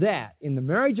 apart from that, in the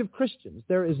marriage of Christians,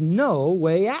 there is no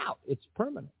way out. It's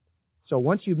permanent. So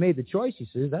once you've made the choice, he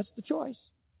says, that's the choice.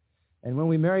 And when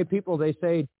we marry people, they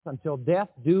say, until death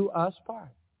do us part.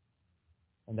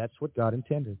 And that's what God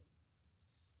intended.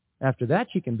 After that,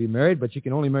 you can be married, but you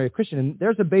can only marry a Christian. And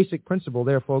there's a basic principle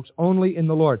there, folks, only in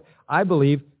the Lord. I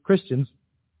believe Christians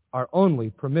are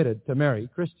only permitted to marry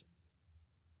Christians.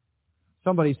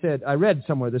 Somebody said, I read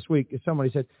somewhere this week, somebody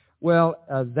said, well,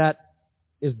 that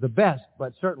is the best,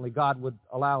 but certainly God would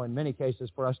allow in many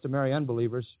cases for us to marry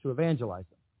unbelievers to evangelize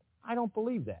them. I don't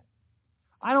believe that.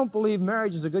 I don't believe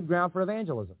marriage is a good ground for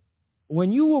evangelism.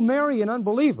 When you will marry an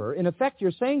unbeliever, in effect,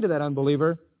 you're saying to that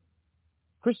unbeliever,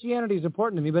 Christianity is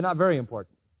important to me, but not very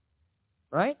important.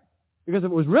 Right? Because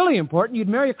if it was really important, you'd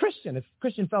marry a Christian, if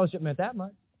Christian fellowship meant that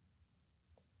much.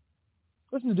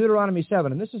 Listen to Deuteronomy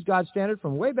 7, and this is God's standard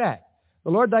from way back.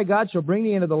 The Lord thy God shall bring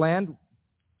thee into the land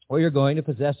where you're going to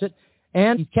possess it,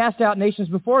 and he cast out nations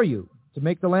before you to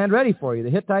make the land ready for you. The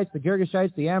Hittites, the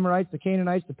Girgashites, the Amorites, the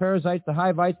Canaanites, the Perizzites, the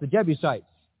Hivites, the Jebusites.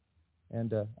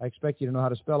 And I expect you to know how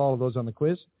to spell all of those on the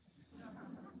quiz.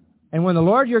 And when the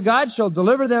Lord your God shall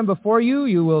deliver them before you,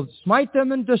 you will smite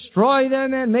them and destroy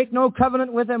them and make no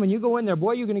covenant with them. And you go in there,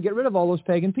 boy, you're going to get rid of all those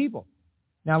pagan people.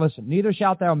 Now listen, neither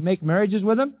shalt thou make marriages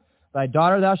with them. Thy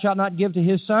daughter thou shalt not give to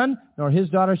his son, nor his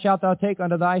daughter shalt thou take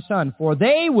unto thy son. For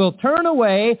they will turn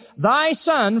away thy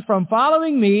son from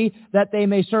following me, that they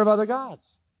may serve other gods.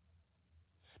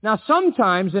 Now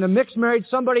sometimes in a mixed marriage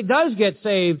somebody does get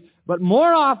saved, but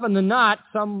more often than not,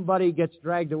 somebody gets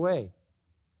dragged away.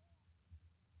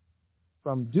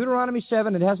 From Deuteronomy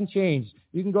 7, it hasn't changed.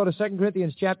 You can go to 2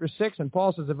 Corinthians chapter 6, and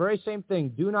Paul says the very same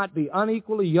thing. Do not be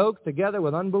unequally yoked together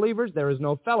with unbelievers. There is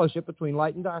no fellowship between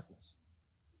light and darkness.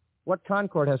 What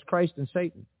concord has Christ and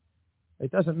Satan?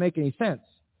 It doesn't make any sense.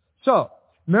 So,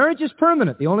 marriage is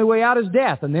permanent. The only way out is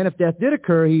death. And then if death did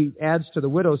occur, he adds to the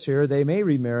widows here, they may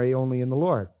remarry only in the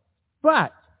Lord.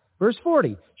 But, verse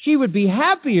 40, she would be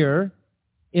happier,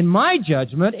 in my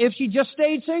judgment, if she just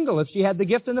stayed single, if she had the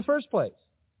gift in the first place.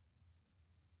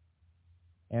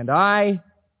 And I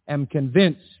am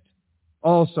convinced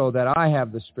also that I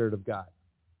have the Spirit of God.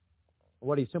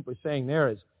 What he's simply saying there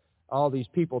is all these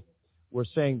people were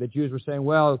saying, the Jews were saying,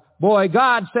 well, boy,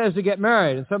 God says to get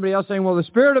married. And somebody else saying, well, the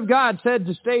Spirit of God said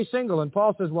to stay single. And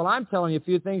Paul says, well, I'm telling you a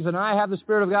few things, and I have the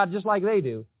Spirit of God just like they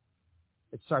do.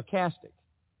 It's sarcastic.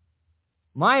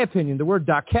 My opinion, the word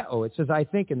dakeo, it says I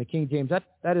think in the King James. That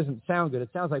doesn't sound good. It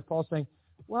sounds like Paul saying,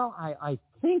 well, I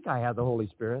think I have the Holy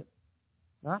Spirit.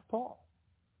 Not Paul.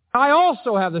 I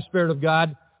also have the Spirit of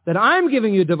God, that I'm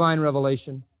giving you divine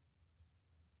revelation.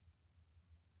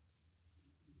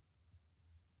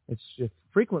 It's a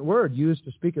frequent word used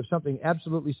to speak of something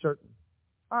absolutely certain.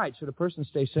 All right, should a person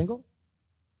stay single?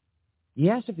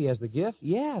 Yes, if he has the gift.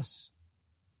 Yes.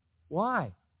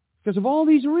 Why? Because of all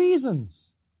these reasons.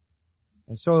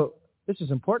 And so this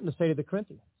is important to say to the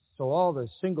Corinthians. So all the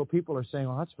single people are saying,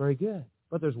 oh, that's very good.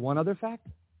 But there's one other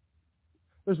factor.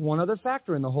 There's one other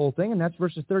factor in the whole thing, and that's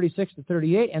verses 36 to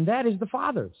 38, and that is the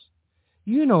fathers.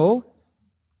 You know,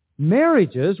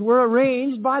 marriages were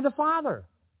arranged by the father.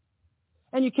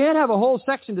 And you can't have a whole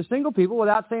section to single people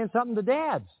without saying something to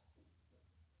dads.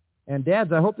 And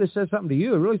dads, I hope this says something to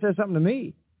you. It really says something to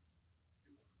me.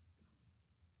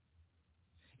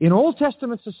 In Old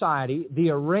Testament society, the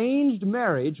arranged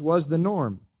marriage was the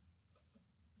norm.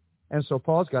 And so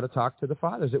Paul's got to talk to the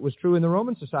fathers. It was true in the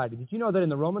Roman society. Did you know that in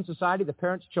the Roman society, the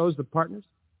parents chose the partners?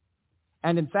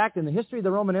 And in fact, in the history of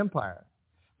the Roman Empire,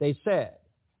 they said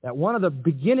that one of the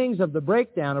beginnings of the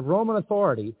breakdown of Roman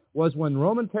authority was when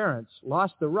Roman parents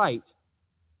lost the right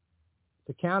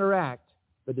to counteract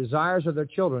the desires of their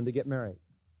children to get married.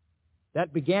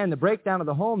 That began the breakdown of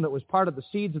the home that was part of the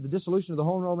seeds of the dissolution of the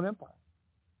whole Roman Empire.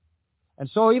 And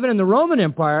so even in the Roman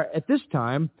Empire at this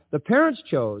time, the parents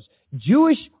chose.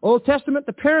 Jewish Old Testament,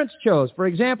 the parents chose. For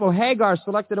example, Hagar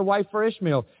selected a wife for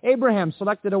Ishmael. Abraham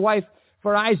selected a wife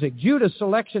for Isaac. Judah's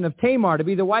selection of Tamar to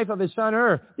be the wife of his son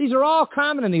Ur. These are all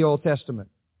common in the Old Testament.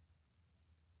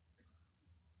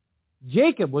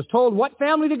 Jacob was told what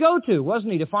family to go to,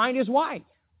 wasn't he, to find his wife?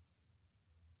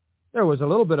 There was a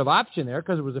little bit of option there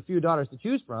because there was a few daughters to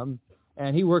choose from,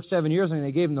 and he worked 7 years and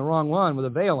they gave him the wrong one with a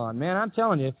veil on. Man, I'm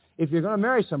telling you, if you're going to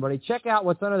marry somebody, check out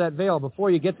what's under that veil before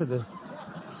you get to the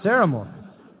ceremony.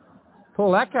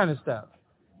 Pull that kind of stuff.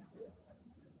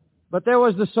 But there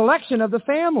was the selection of the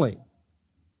family.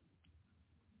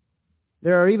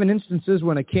 There are even instances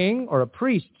when a king or a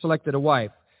priest selected a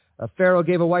wife. A Pharaoh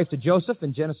gave a wife to Joseph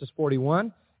in Genesis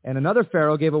 41, and another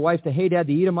Pharaoh gave a wife to Hadad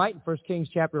the Edomite in 1 Kings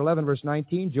chapter 11, verse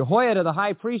 19. Jehoiada the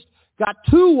high priest got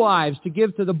 2 wives to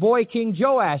give to the boy King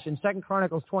Joash in 2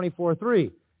 Chronicles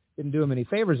 24:3. Didn't do him any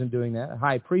favors in doing that, a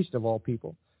high priest of all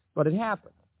people, but it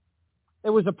happened. It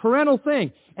was a parental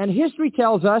thing, and history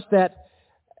tells us that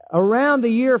around the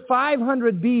year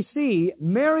 500 BC,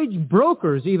 marriage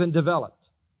brokers even developed,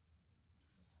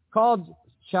 called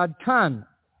Shadchan.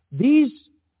 These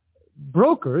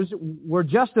brokers were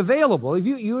just available. If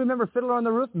you remember Fiddler on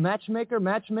the Roof, matchmaker,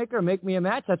 make me a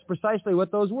match? That's precisely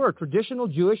what those were, traditional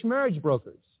Jewish marriage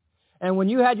brokers. And when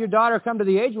you had your daughter come to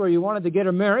the age where you wanted to get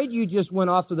her married, you just went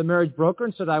off to the marriage broker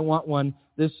and said, I want one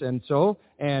this and so,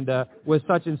 and with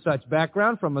such and such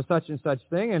background from a such and such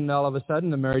thing, and all of a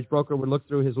sudden the marriage broker would look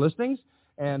through his listings,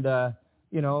 and, I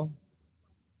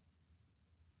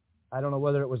don't know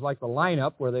whether it was like the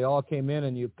lineup where they all came in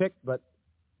and you picked, but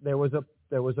there was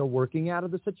a working out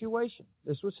of the situation.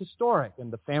 This was historic,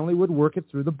 and the family would work it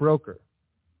through the broker.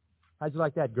 How'd you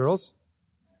like that, girls?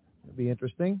 It'd be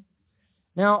interesting.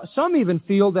 Now, some even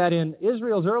feel that in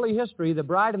Israel's early history, the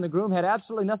bride and the groom had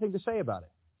absolutely nothing to say about it.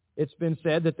 It's been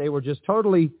said that they were just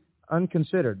totally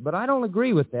unconsidered. But I don't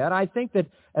agree with that. I think that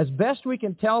as best we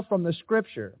can tell from the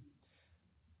Scripture,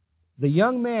 the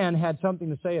young man had something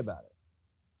to say about it.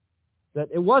 That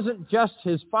it wasn't just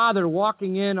his father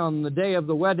walking in on the day of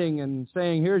the wedding and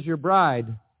saying, here's your bride.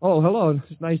 Oh, hello,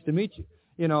 it's nice to meet you.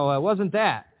 It wasn't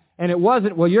that. And it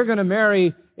wasn't, well, you're going to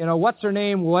marry, what's her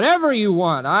name, whatever you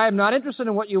want. I'm not interested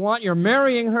in what you want. You're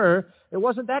marrying her. It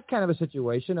wasn't that kind of a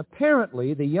situation.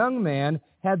 Apparently, the young man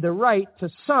had the right to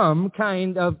some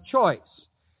kind of choice.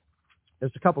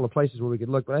 There's a couple of places where we could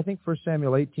look, but I think 1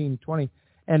 Samuel 18:20.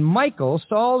 And Michal,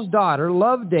 Saul's daughter,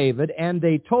 loved David, and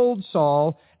they told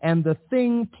Saul, and the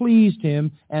thing pleased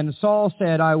him, and Saul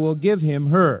said, I will give him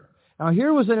her. Now,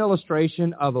 here was an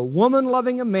illustration of a woman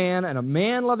loving a man and a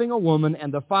man loving a woman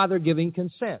and the father giving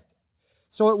consent.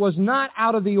 So it was not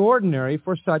out of the ordinary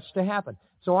for such to happen.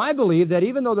 So I believe that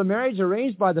even though the marriage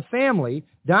arranged by the family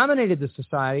dominated the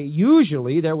society,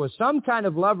 usually there was some kind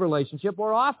of love relationship,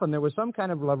 or often there was some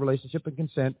kind of love relationship and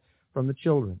consent from the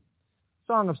children.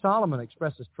 Song of Solomon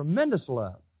expresses tremendous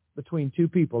love between two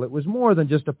people. It was more than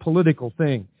just a political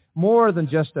thing, more than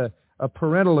just a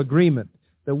parental agreement.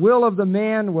 The will of the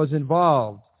man was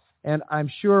involved, and I'm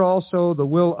sure also the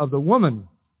will of the woman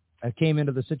came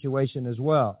into the situation as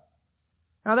well.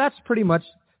 Now, that's pretty much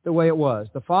the way it was.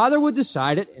 The father would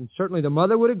decide it, and certainly the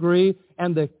mother would agree,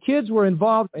 and the kids were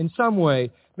involved in some way.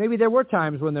 Maybe there were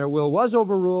times when their will was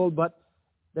overruled, but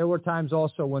there were times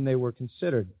also when they were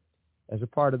considered as a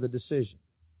part of the decision.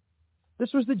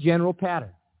 This was the general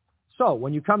pattern. So,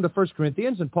 when you come to 1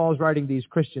 Corinthians, and Paul's writing these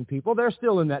Christian people, they're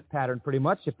still in that pattern pretty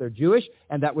much if they're Jewish,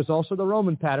 and that was also the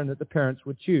Roman pattern that the parents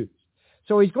would choose.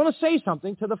 So he's going to say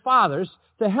something to the fathers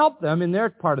to help them in their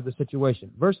part of the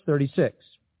situation. Verse 36.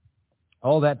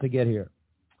 All that to get here.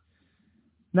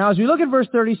 Now, as we look at verse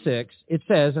 36, it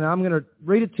says, and I'm going to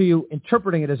read it to you,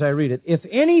 interpreting it as I read it, if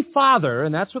any father,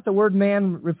 and that's what the word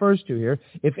man refers to here,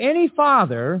 if any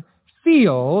father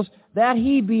feels that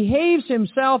he behaves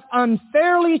himself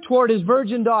unfairly toward his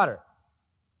virgin daughter.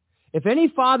 If any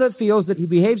father feels that he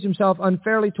behaves himself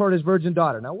unfairly toward his virgin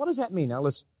daughter. Now, what does that mean? Now,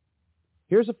 listen.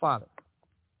 Here's a father.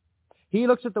 He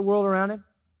looks at the world around him.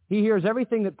 He hears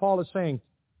everything that Paul is saying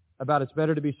about it's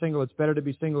better to be single, it's better to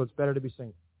be single, it's better to be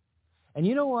single. And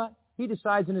you know what? He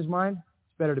decides in his mind,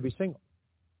 it's better to be single.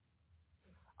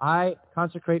 I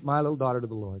consecrate my little daughter to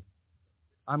the Lord.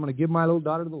 I'm going to give my little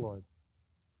daughter to the Lord.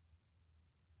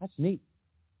 That's neat.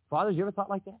 Fathers, you ever thought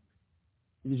like that?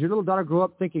 Does your little daughter grow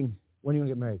up thinking, when are you going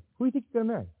to get married? Who do you think you're going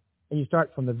to marry? And you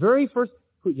start from the very first,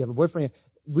 you have a boyfriend.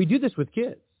 We do this with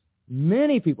kids.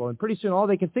 Many people, and pretty soon all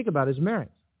they can think about is marriage.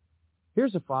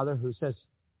 Here's a father who says,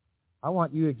 I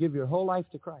want you to give your whole life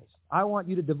to Christ. I want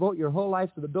you to devote your whole life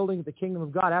to the building of the kingdom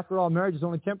of God. After all, marriage is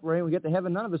only temporary. When we get to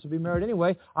heaven, none of us will be married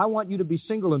anyway. I want you to be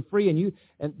single and free,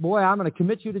 and boy, I'm going to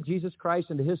commit you to Jesus Christ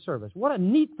and to His service. What a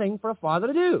neat thing for a father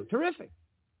to do. Terrific.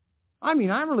 I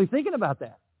mean, I'm really thinking about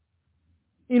that.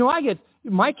 You know,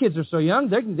 my kids are so young,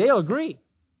 they'll agree.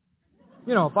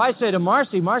 You know, if I say to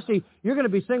Marcy, you're going to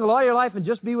be single all your life and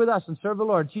just be with us and serve the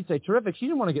Lord, she'd say, terrific. She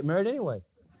didn't want to get married anyway.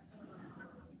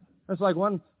 It's like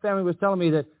one family was telling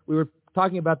me that we were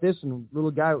talking about this, and a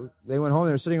little guy, they went home,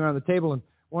 they were sitting around the table, and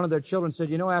one of their children said,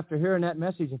 you know, after hearing that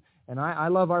message, and I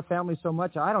love our family so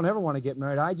much, I don't ever want to get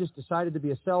married. I just decided to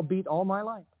be a cell beat all my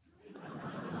life.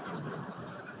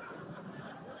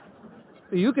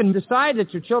 You can decide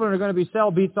that your children are going to be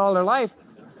cell beats all their life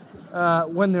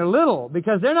when they're little,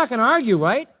 because they're not going to argue,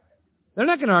 right? They're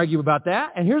not going to argue about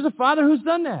that. And here's a father who's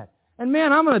done that. And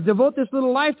man, I'm going to devote this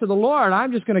little life to the Lord.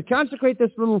 I'm just going to consecrate this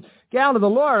little gal to the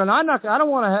Lord. And I don't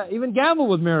want to even gamble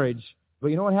with marriage. But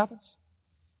you know what happens?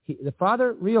 The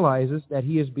father realizes that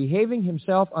he is behaving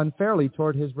himself unfairly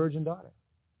toward his virgin daughter.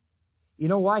 You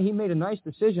know why? He made a nice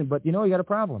decision, but you know he got a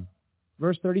problem.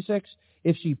 Verse 36,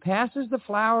 if she passes the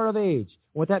flower of age,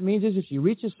 what that means is if she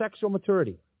reaches sexual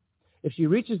maturity, if she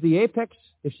reaches the apex,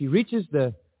 if she reaches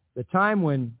the time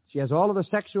when she has all of the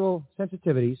sexual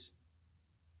sensitivities,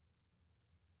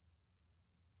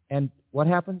 and what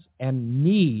happens? And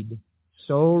need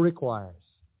so requires.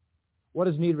 What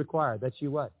does need require? That she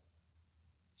what?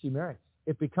 She marries.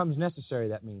 It becomes necessary,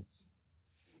 that means.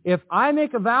 If I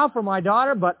make a vow for my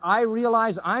daughter, but I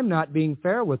realize I'm not being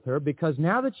fair with her because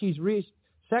now that she's reached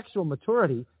sexual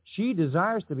maturity, she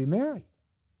desires to be married.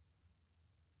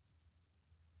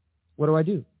 What do I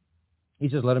do? He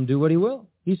says, let him do what he will.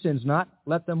 He sins not.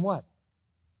 Let them what?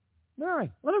 Marry.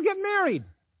 Let them get married.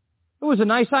 It was a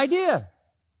nice idea.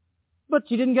 But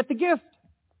she didn't get the gift.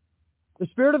 The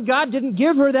Spirit of God didn't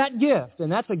give her that gift, and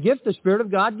that's a gift the Spirit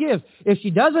of God gives. If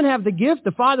she doesn't have the gift,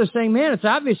 the Father's saying, man, it's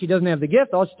obvious she doesn't have the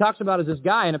gift. All she talks about is this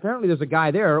guy, and apparently there's a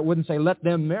guy there. It wouldn't say, let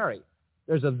them marry.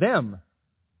 There's a them.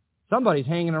 Somebody's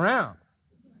hanging around.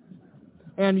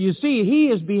 And you see, he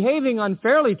is behaving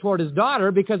unfairly toward his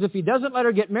daughter because if he doesn't let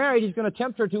her get married, he's going to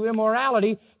tempt her to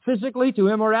immorality, physically, to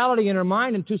immorality in her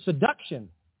mind, and to seduction.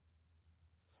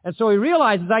 And so he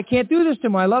realizes, I can't do this to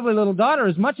my lovely little daughter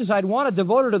as much as I'd want to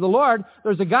devote her to the Lord.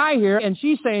 There's a guy here, and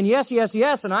she's saying yes, yes,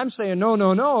 yes, and I'm saying no,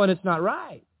 no, no, and it's not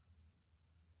right.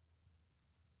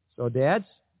 So dads,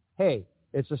 hey,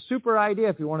 it's a super idea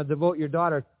if you want to devote your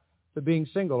daughter to being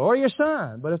single, or your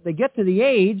son. But if they get to the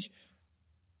age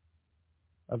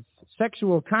of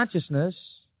sexual consciousness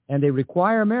and they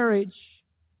require marriage,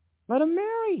 let them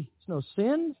marry. It's no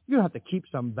sin. You don't have to keep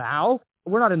some vow.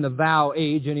 We're not in the vow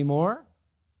age anymore.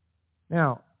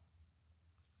 Now,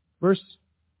 verse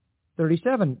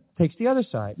 37 takes the other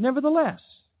side. Nevertheless,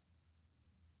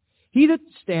 he that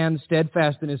stands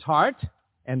steadfast in his heart,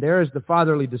 and there is the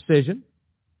fatherly decision,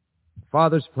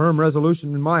 Father's firm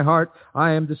resolution in my heart,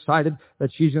 I am decided that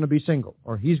she's going to be single,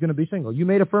 or he's going to be single. You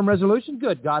made a firm resolution?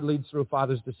 Good. God leads through a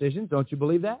father's decision. Don't you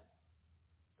believe that?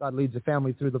 God leads a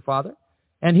family through the father.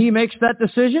 And he makes that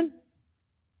decision,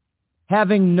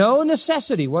 having no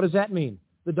necessity. What does that mean?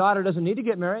 The daughter doesn't need to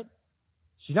get married.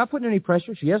 She's not putting any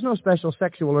pressure. She has no special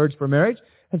sexual urge for marriage,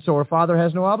 and so her father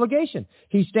has no obligation.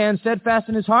 He stands steadfast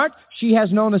in his heart. She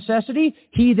has no necessity.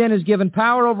 He then is given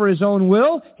power over his own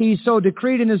will. He's so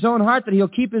decreed in his own heart that he'll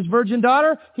keep his virgin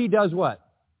daughter. He does what?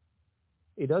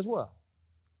 He does well.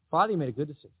 Father, you made a good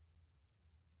decision.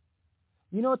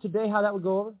 You know today how that would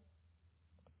go over?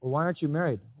 Well, why aren't you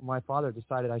married? Well, my father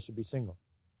decided I should be single.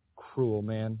 Cruel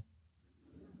man.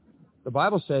 The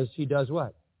Bible says he does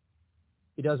what?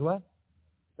 He does what?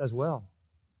 Does well.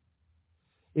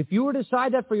 If you were to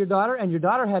decide that for your daughter, and your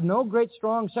daughter had no great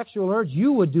strong sexual urge,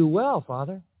 you would do well,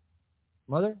 Father.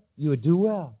 Mother, you would do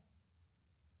well.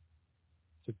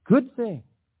 It's a good thing.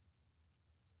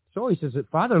 So he says,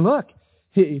 Father, look,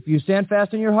 if you stand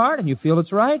fast in your heart and you feel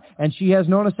it's right, and she has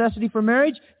no necessity for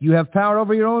marriage, you have power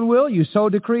over your own will, you so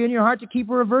decree in your heart to keep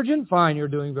her a virgin, fine, you're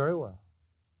doing very well.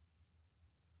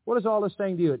 What is all this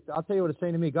saying to you? I'll tell you what it's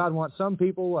saying to me. God wants some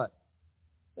people what?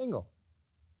 Single.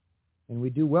 And we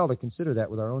do well to consider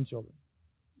that with our own children.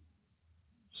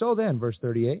 So then, verse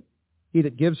 38, he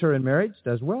that gives her in marriage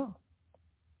does well.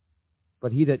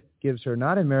 But he that gives her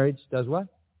not in marriage does what?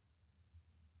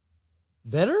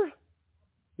 Better?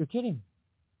 You're kidding.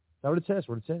 Is that what it says?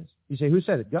 What it says. You say, who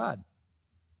said it? God.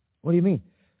 What do you mean?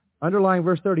 Underlying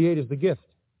verse 38 is the gift.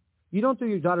 You don't do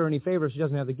your daughter any favors if she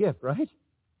doesn't have the gift, right?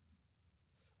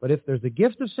 But if there's the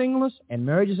gift of singleness and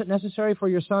marriage isn't necessary for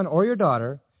your son or your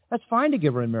daughter, that's fine to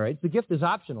give her in marriage. The gift is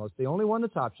optional. It's the only one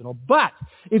that's optional. But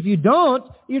if you don't,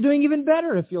 you're doing even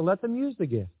better if you'll let them use the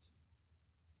gift.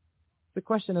 It's a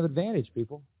question of advantage,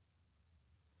 people.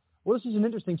 Well, this is an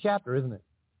interesting chapter, isn't it?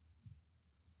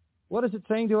 What is it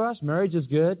saying to us? Marriage is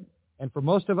good, and for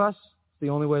most of us, it's the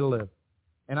only way to live.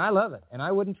 And I love it, and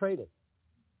I wouldn't trade it.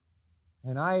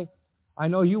 And I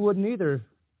know you wouldn't either,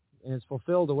 and it's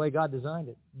fulfilled the way God designed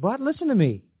it. But listen to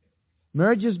me.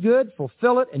 Marriage is good.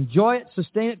 Fulfill it, enjoy it,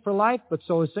 sustain it for life, but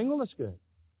so is singleness good.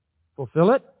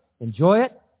 Fulfill it, enjoy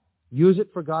it, use it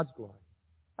for God's glory.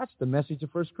 That's the message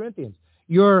of 1 Corinthians.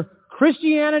 Your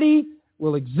Christianity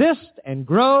will exist and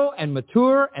grow and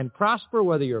mature and prosper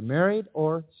whether you're married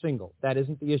or single. That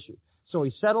isn't the issue. So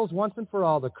he settles once and for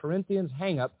all the Corinthians'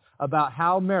 hang-up about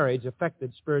how marriage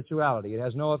affected spirituality. It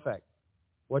has no effect.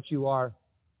 What you are,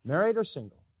 married or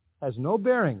single, has no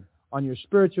bearing on your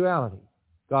spirituality.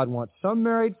 God wants some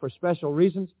married for special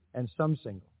reasons and some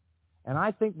single. And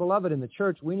I think, beloved, in the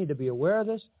church, we need to be aware of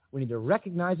this, we need to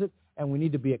recognize it, and we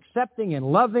need to be accepting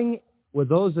and loving with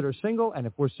those that are single, and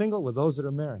if we're single, with those that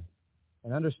are married,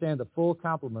 and understand the full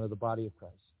complement of the body of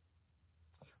Christ.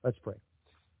 Let's pray.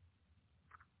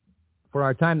 For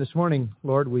our time this morning,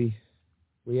 Lord, we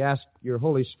ask your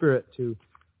Holy Spirit to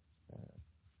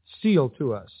seal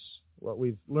to us what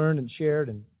we've learned and shared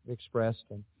and expressed,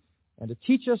 and to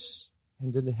teach us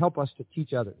and to help us to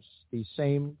teach others these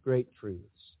same great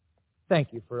truths.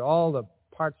 Thank you for all the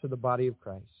parts of the body of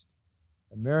Christ,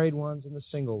 the married ones and the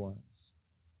single ones,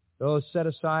 those set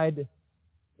aside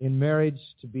in marriage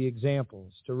to be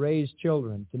examples, to raise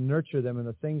children, to nurture them in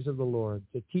the things of the Lord,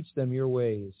 to teach them your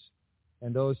ways,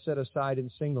 and those set aside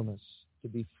in singleness to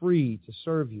be free to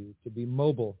serve you, to be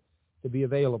mobile, to be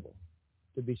available,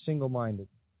 to be single-minded.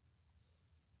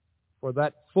 For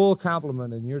that full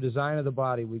complement in your design of the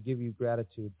body, we give you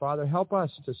gratitude. Father, help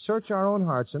us to search our own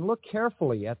hearts and look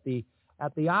carefully at the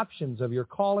options of your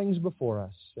callings before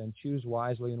us and choose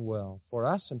wisely and well for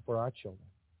us and for our children.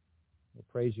 We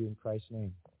praise you in Christ's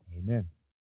name. Amen.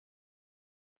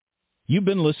 You've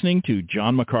been listening to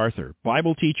John MacArthur,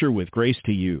 Bible teacher with Grace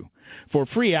to You. For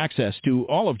free access to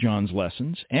all of John's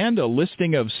lessons and a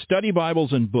listing of study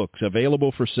Bibles and books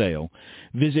available for sale,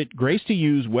 visit Grace to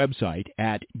You's website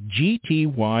at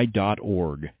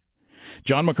gty.org.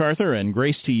 John MacArthur and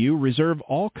Grace to You reserve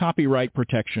all copyright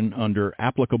protection under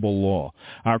applicable law.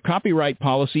 Our copyright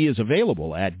policy is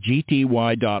available at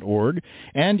gty.org,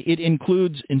 and it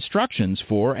includes instructions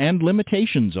for and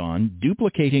limitations on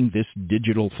duplicating this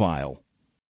digital file.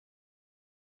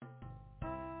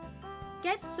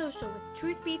 Get social with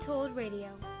Truth Be Told Radio.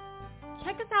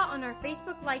 Check us out on our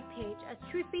Facebook like page as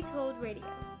Truth Be Told Radio.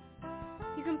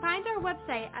 You can find our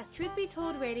website at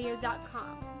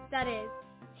truthbetoldradio.com. That is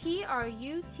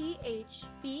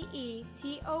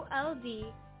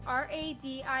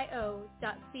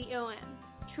truthbetoldradio.com.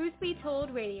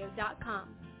 truthbetoldradio.com.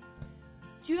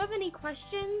 Do you have any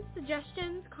questions,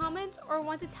 suggestions, comments, or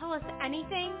want to tell us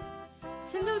anything?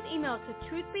 Send those emails to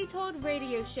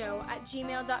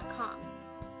truthbetoldradioshow@gmail.com.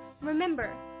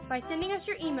 Remember, by sending us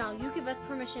your email, you give us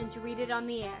permission to read it on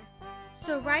the air.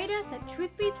 So write us at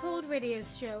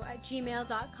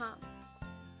truthbetoldradioshow@gmail.com.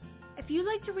 If you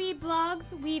like to read blogs,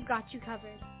 we've got you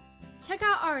covered. Check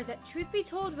out ours at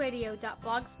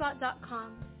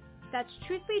truthbetoldradio.blogspot.com. That's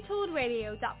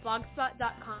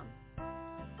truthbetoldradio.blogspot.com.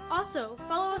 Also,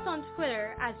 follow us on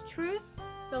Twitter as Truth,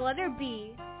 the letter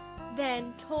B,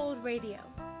 then Told Radio.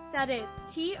 That is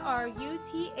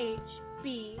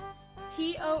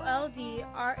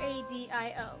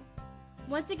TruthBToldradio.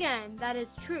 Once again, that is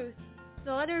Truth,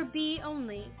 the letter B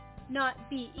only, not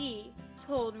BE,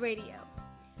 Told Radio.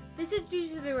 This is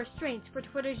due to the restraints for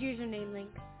Twitter's username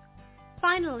links.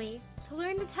 Finally, to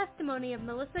learn the testimony of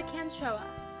Melissa Canchoa,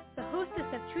 the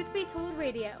hostess of Truth Be Told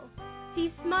Radio,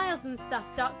 see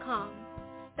smilesandstuff.com.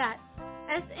 That's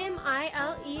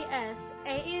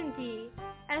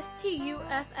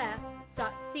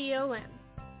smilesandstuff.com.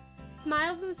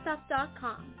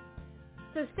 Smilesandstuff.com.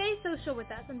 So stay social with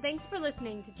us, and thanks for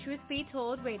listening to Truth Be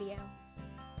Told Radio.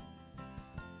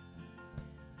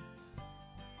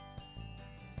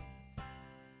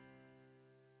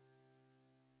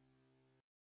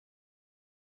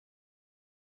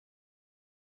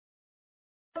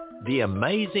 The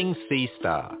Amazing Sea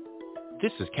Star.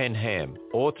 This is Ken Ham,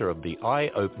 author of the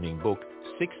eye-opening book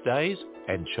 6 Days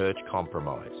and Church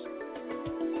Compromise.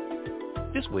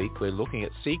 This week we're looking at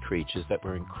sea creatures that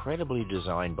were incredibly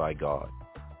designed by God.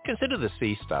 Consider the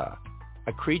sea star,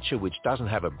 a creature which doesn't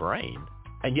have a brain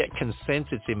and yet can sense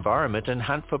its environment and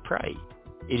hunt for prey.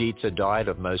 It eats a diet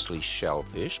of mostly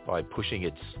shellfish by pushing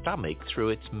its stomach through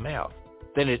its mouth.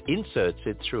 Then it inserts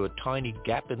it through a tiny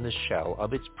gap in the shell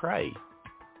of its prey.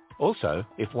 Also,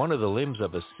 if one of the limbs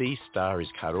of a sea star is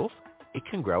cut off, it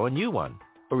can grow a new one,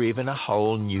 or even a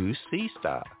whole new sea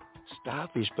star.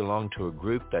 Starfish belong to a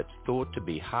group that's thought to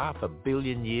be 500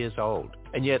 million years old,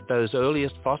 and yet those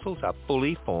earliest fossils are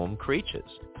fully formed creatures.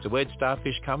 So where'd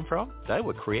starfish come from? They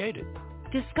were created.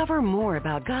 Discover more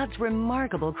about God's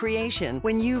remarkable creation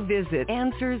when you visit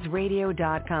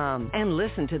AnswersRadio.com and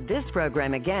listen to this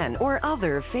program again or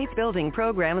other faith-building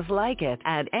programs like it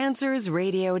at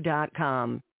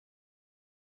AnswersRadio.com.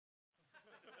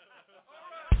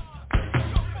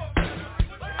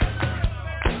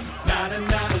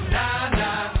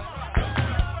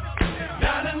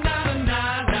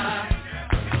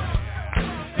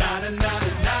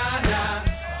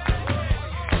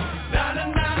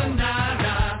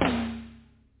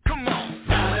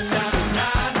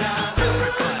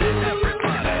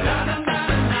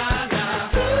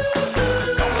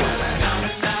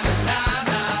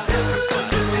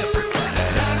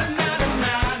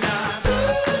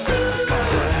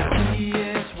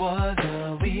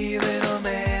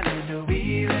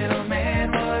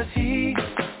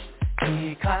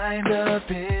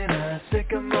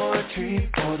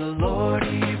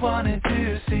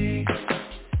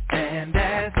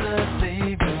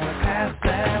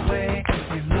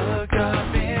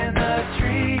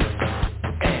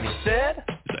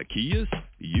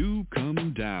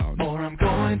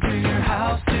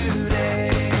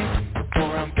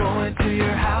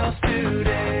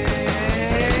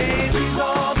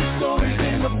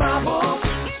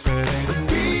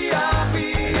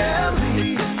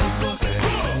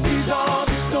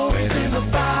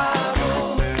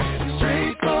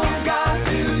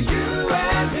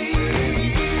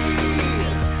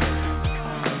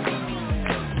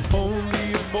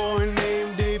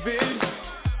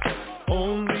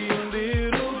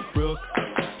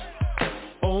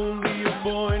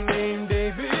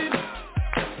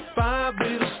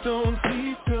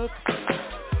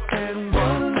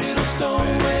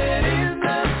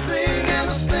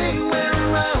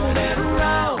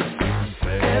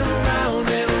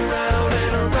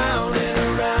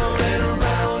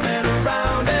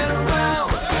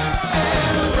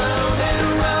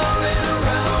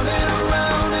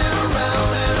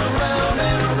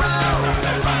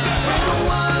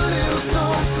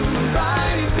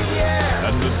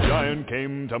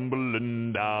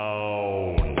 Tumbling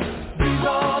down. These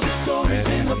are the stories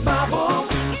in the Bible.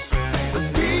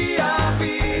 B-I-B-L-E.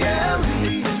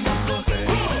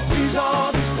 These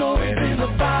are the stories in the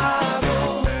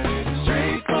Bible.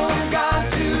 Straight from God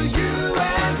to you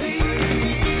and me.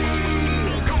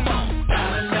 Come on.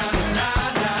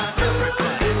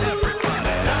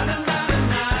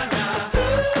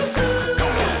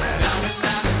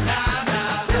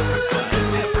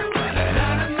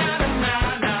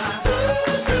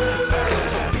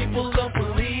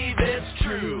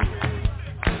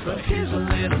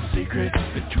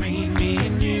 Between me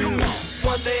and you,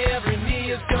 one day every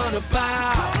knee is gonna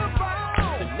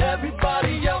bow, and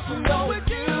everybody else will know what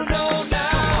you know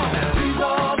now. These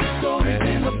are the stories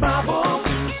in the Bible.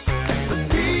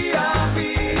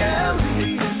 B-I-B-L-E.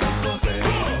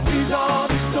 These are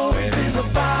the stories in the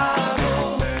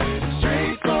Bible.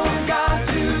 Straight from God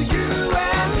to you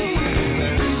and me.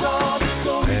 These are the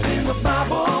stories in the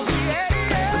Bible.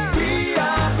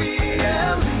 B-I-B-L-E.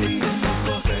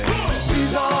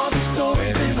 These are the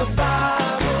stories in the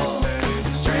Bible,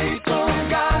 straight from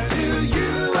God to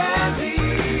you and me.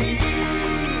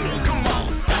 Come on.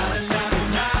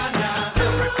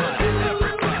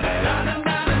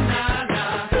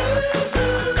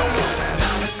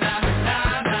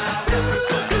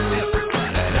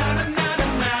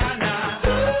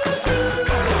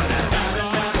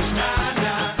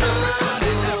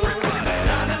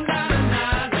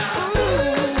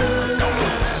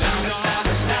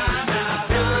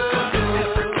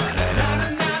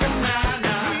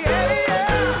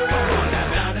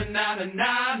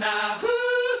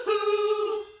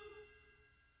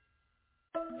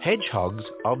 Hedgehogs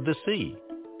of the Sea.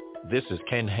 This is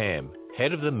Ken Ham,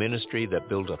 head of the ministry that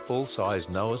built a full-size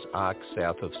Noah's Ark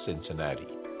south of Cincinnati.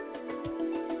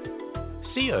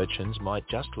 Sea urchins might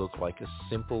just look like a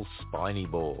simple spiny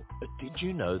ball, but did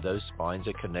you know those spines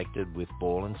are connected with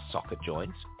ball and socket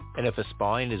joints? And if a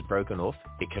spine is broken off,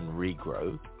 it can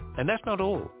regrow. And that's not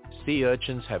all. Sea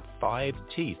urchins have 5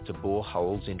 teeth to bore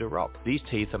holes into rock. These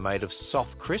teeth are made of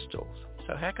soft crystals.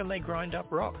 So how can they grind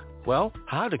up rock? Well,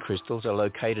 harder crystals are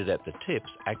located at the tips,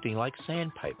 acting like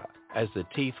sandpaper. As the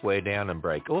teeth wear down and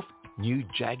break off, new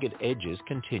jagged edges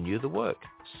continue the work.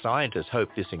 Scientists hope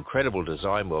this incredible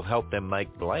design will help them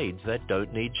make blades that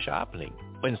don't need sharpening.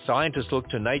 When scientists look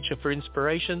to nature for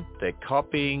inspiration, they're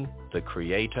copying the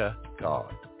Creator,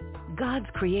 God. God's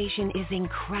creation is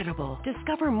incredible.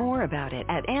 Discover more about it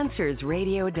at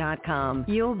AnswersRadio.com.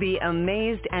 You'll be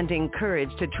amazed and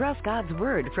encouraged to trust God's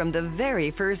Word from the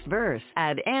very first verse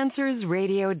at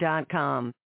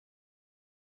AnswersRadio.com.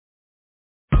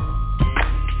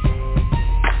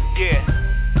 Yeah,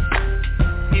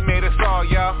 He made us all,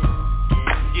 yo.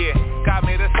 Yeah, God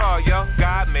made us all, yo.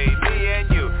 God made me and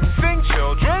you. Sing,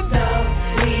 children. So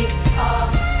we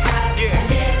all have a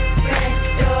different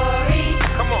story.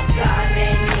 Come on. God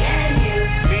made me and you.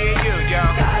 Me and you, yo.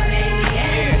 God made me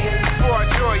and you. For our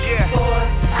joy, yeah. For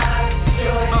our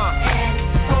joy and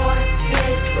for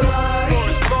His glory. For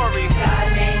His glory. God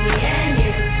made me and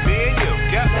you. Me and you,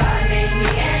 yep. God made me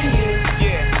and you.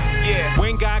 Yeah.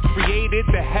 When God created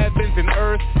the heavens and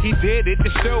earth, He did it to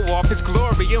show off His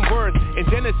glory and worth. In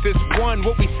Genesis 1,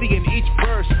 what we see in each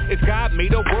verse is God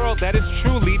made a world that is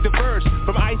truly diverse.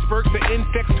 From icebergs to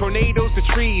insects, tornadoes to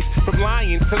trees, from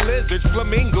lions to lizards,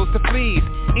 flamingos to fleas.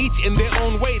 Each in their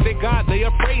own way, their God they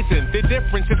are praising. Their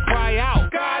differences cry out,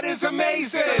 God is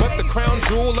amazing. But the crown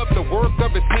jewel of the work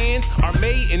of His hands are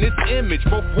made in His image,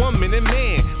 both woman and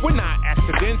man. We're not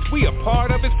accidents, we are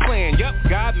part of His plan. Yup,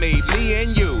 God made me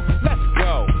and you. Let's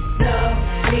go. So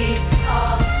we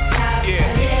all have a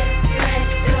different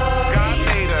story. God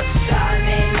made us. God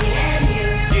made me and you.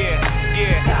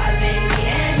 Yeah. God made me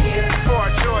and you. For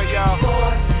our joy, y'all. For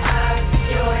our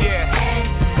joy and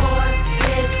for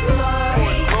His glory. For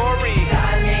His glory.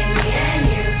 God made me and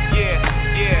you.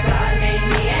 Yeah. God made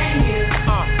me and you.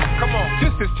 Come on.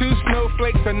 Just as two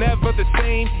snowflakes are never the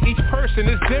same, each person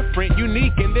is different,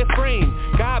 unique in their frame.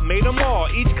 God made them all,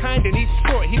 each kind and each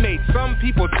sort. He made some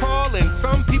people tall and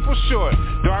some people short.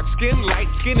 Dark skin, light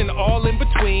skin, and all in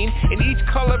between. In each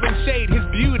color and shade, His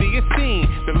beauty is seen.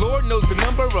 The Lord knows the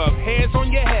number of hairs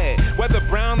on your head, whether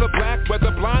brown or black,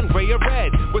 whether blonde, gray or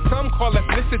red. What some call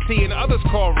ethnicity and others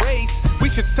call race, we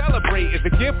should celebrate as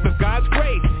a gift of God's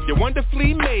grace. You're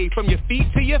wonderfully made from your feet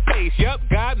to your face. Yup,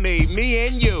 God made me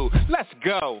and you. Let's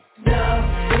go. So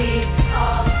we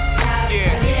all have a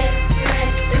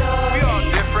different story. We all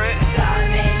different. God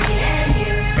made me and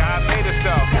you. God made us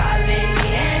all. God made me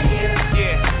and you.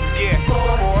 Yeah. For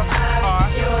our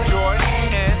joy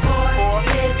and for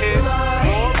His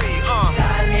glory.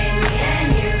 God made me and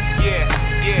you.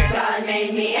 Yeah. God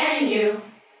made me and you.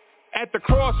 At the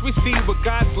cross we see what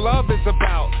God's love is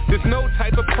about. There's no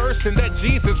type of person that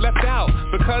Jesus left out.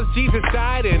 Because Jesus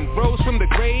died and rose from the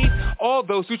grave, all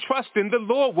those who trust in the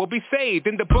Lord will be saved.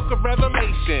 In the book of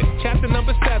Revelation, chapter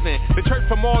number 7, the church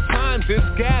from all times is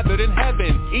gathered in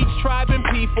heaven. Each tribe and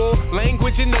people,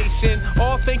 language and nation,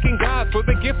 all thanking God for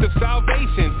the gift of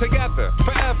salvation. Together,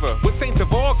 forever, with saints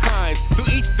of all kinds, through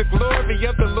each the glory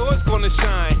of the Lord's gonna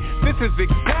shine. This is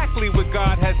exactly what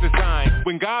God has designed.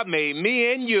 When God made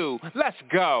me and you, let's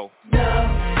go. So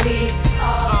we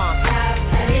all have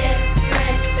a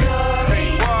different story.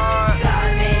 Say what?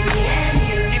 God made me and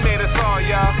you. He made us all,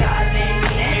 y'all. God made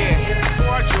me and you. For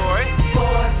our joy.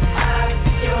 For our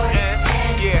joy and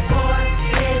for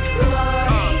His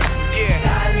glory.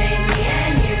 God made me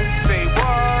and you. Say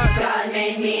what? God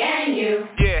made me and you.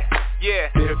 Yeah.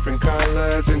 Different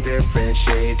colors and different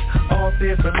shades, all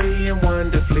fearfully and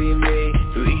wonderfully made.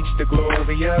 Through each the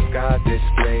glory of God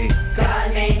displayed.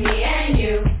 God made me and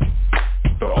you.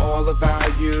 For all of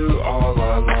value, all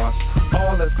are lost.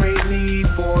 All of great need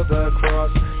for the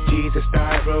cross. Jesus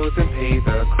died, rose, and paid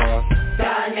the cost.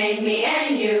 God made me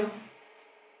and you.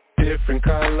 Different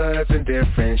colors and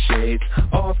different shades,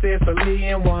 all fearfully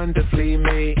and wonderfully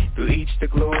made. Through each the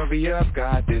glory of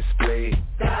God displayed.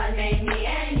 God made me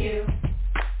and you.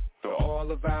 For all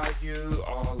of value,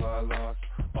 all are lost.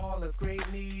 All of great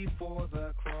need for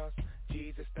the cross.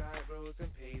 Jesus died, rose, and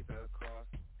paid the cost.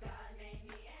 God made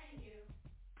me and you.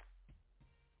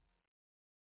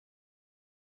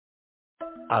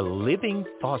 A living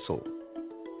fossil.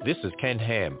 This is Ken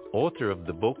Ham, author of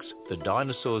the books The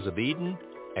Dinosaurs of Eden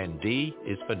and D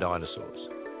is for Dinosaurs.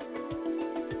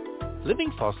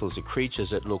 Living fossils are creatures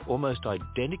that look almost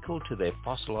identical to their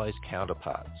fossilized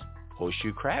counterparts.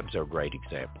 Horseshoe crabs are a great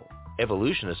example.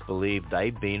 Evolutionists believe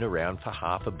they've been around for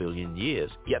 500 million years,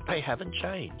 yet they haven't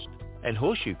changed. And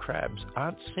horseshoe crabs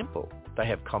aren't simple. They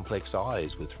have complex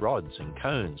eyes with rods and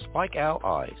cones like our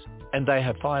eyes. And they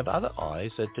have 5 other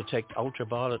eyes that detect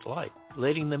ultraviolet light,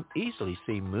 letting them easily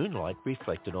see moonlight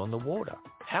reflected on the water.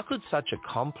 How could such a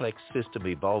complex system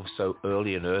evolve so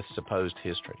early in Earth's supposed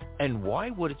history? And why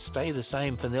would it stay the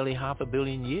same for nearly 500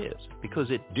 million years? Because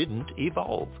it didn't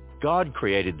evolve. God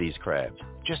created these crabs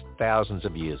just thousands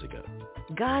of years ago.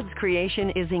 God's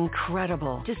creation is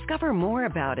incredible. Discover more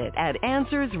about it at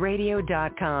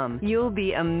AnswersRadio.com. You'll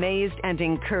be amazed and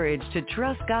encouraged to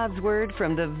trust God's Word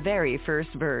from the very first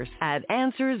verse at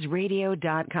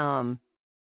AnswersRadio.com.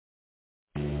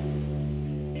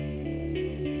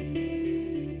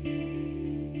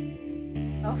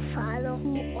 Our Father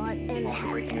who art in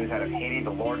heaven. Breaking news out of Haiti, the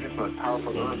largest, most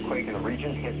powerful earthquake in the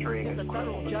region's history. The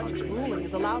federal judge's ruling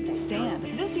is allowed to stand.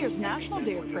 This year's National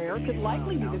Day of Prayer could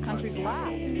likely be the country's last.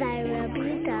 Thy will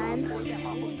be done on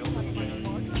earth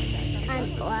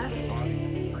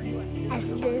as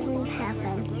it is in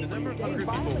heaven. The number of hungry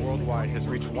people worldwide has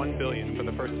reached 1 billion for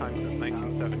the first time since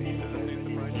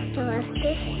 1970. Give us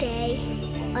this day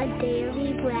our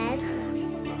daily bread,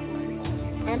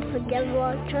 and forgive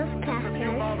our trespasses. A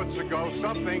few moments ago,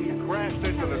 something crashed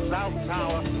into the South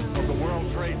Tower of the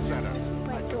World Trade Center.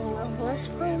 But deliver us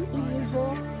from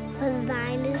evil, for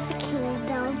thine is the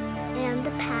kingdom, and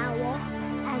the power,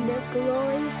 and the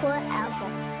glory forever.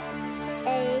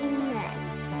 Amen.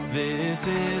 This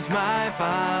is my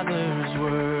Father's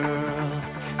world,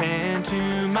 and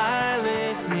to my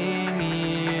listening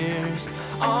ears,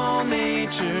 all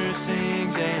nature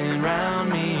sings, and round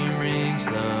me rings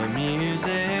the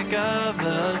music of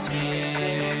the spheres.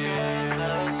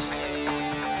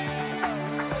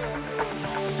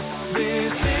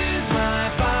 This is my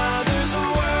Father's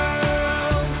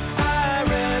world. I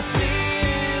rest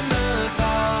in the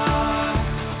thought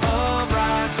of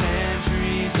rocks and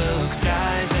trees, of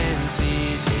skies and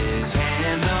seas. His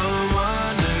hand the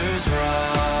wonders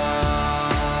wrought.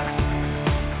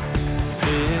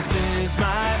 This is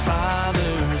my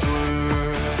Father's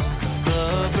world. The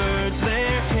birds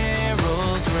their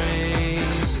carols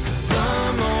raise. The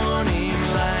morning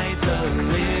light, the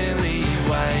lily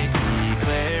white,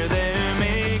 declare their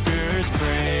Maker's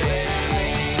praise.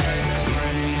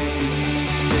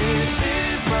 This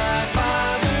is my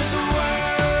Father's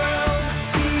world.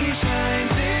 He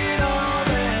shines in all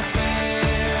that's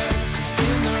fair.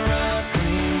 In the rough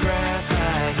green grass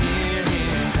I hear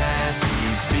him pass. He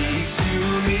speaks to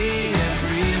me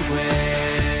everywhere.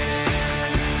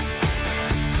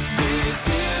 This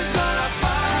is my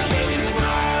Father's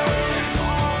world.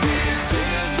 This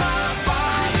is my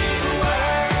Father's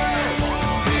world.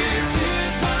 This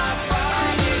is my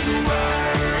Father's world.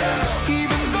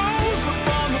 Even those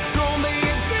upon the throne, they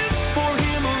exist for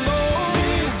him alone.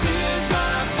 This is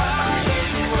my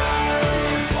Father's world.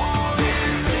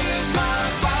 This is my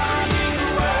Father's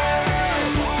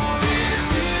world. This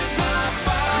is my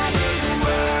Father's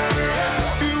world.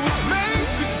 It was made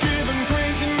to give him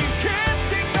praise, and you can't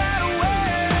take that away.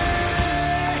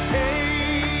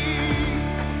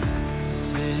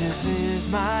 This is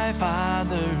my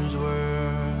Father's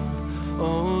world.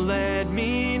 Oh, let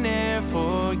me ne'er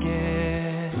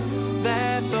forget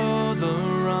that though the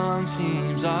wrong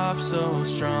seems off so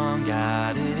strong,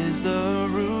 God is the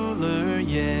ruler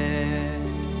yet.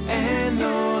 And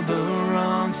though the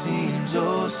wrong seems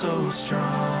oh so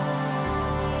strong,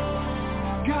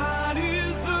 God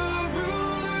is the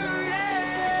ruler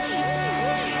yet.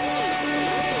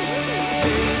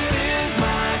 This is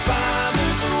my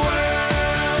Father's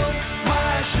world.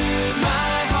 Why should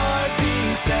my heart be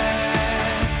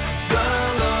sad? The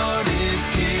Lord is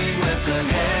King, let the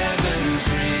heavens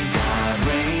ring. God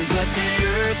reigns, let the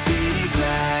earth be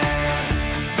glad.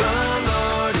 The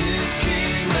Lord is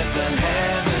King, let the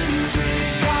heavens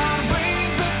ring. God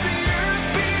reigns, let the earth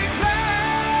be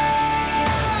glad.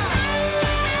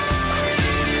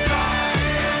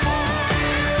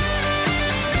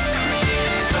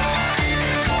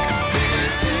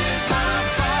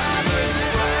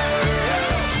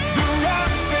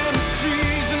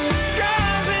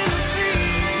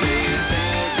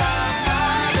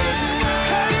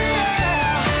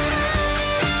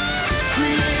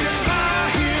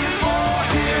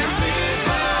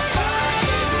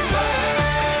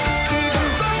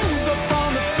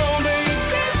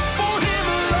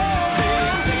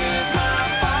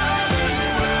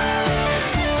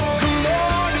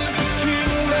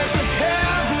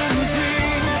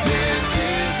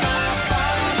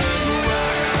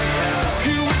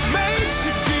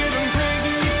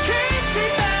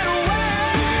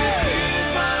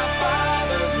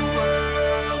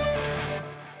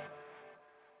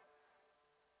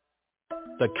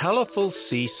 The colorful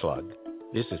sea slug.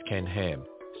 This is Ken Ham,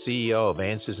 CEO of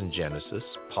Answers in Genesis,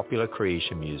 Popular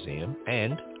Creation Museum,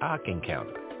 and Ark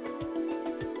Encounter.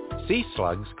 Sea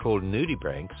slugs, called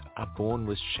nudibranchs, are born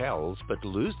with shells but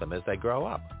lose them as they grow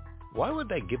up. Why would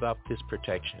they give up this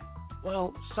protection?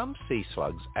 Well, some sea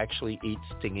slugs actually eat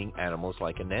stinging animals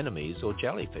like anemones or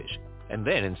jellyfish, and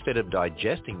then instead of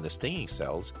digesting the stinging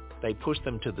cells, they push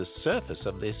them to the surface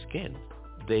of their skin.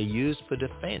 They're used for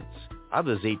defense.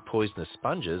 Others eat poisonous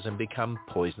sponges and become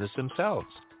poisonous themselves.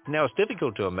 Now, it's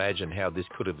difficult to imagine how this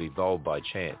could have evolved by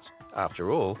chance.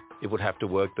 After all, it would have to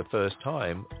work the first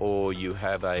time, or you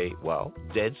have a,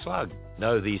 dead slug.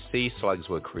 No, these sea slugs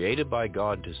were created by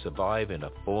God to survive in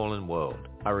a fallen world,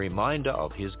 a reminder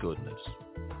of His goodness.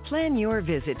 Plan your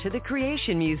visit to the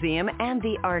Creation Museum and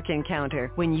the Ark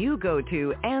Encounter when you go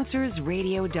to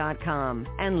AnswersRadio.com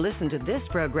and listen to this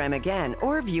program again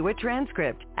or view a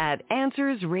transcript at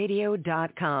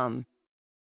AnswersRadio.com.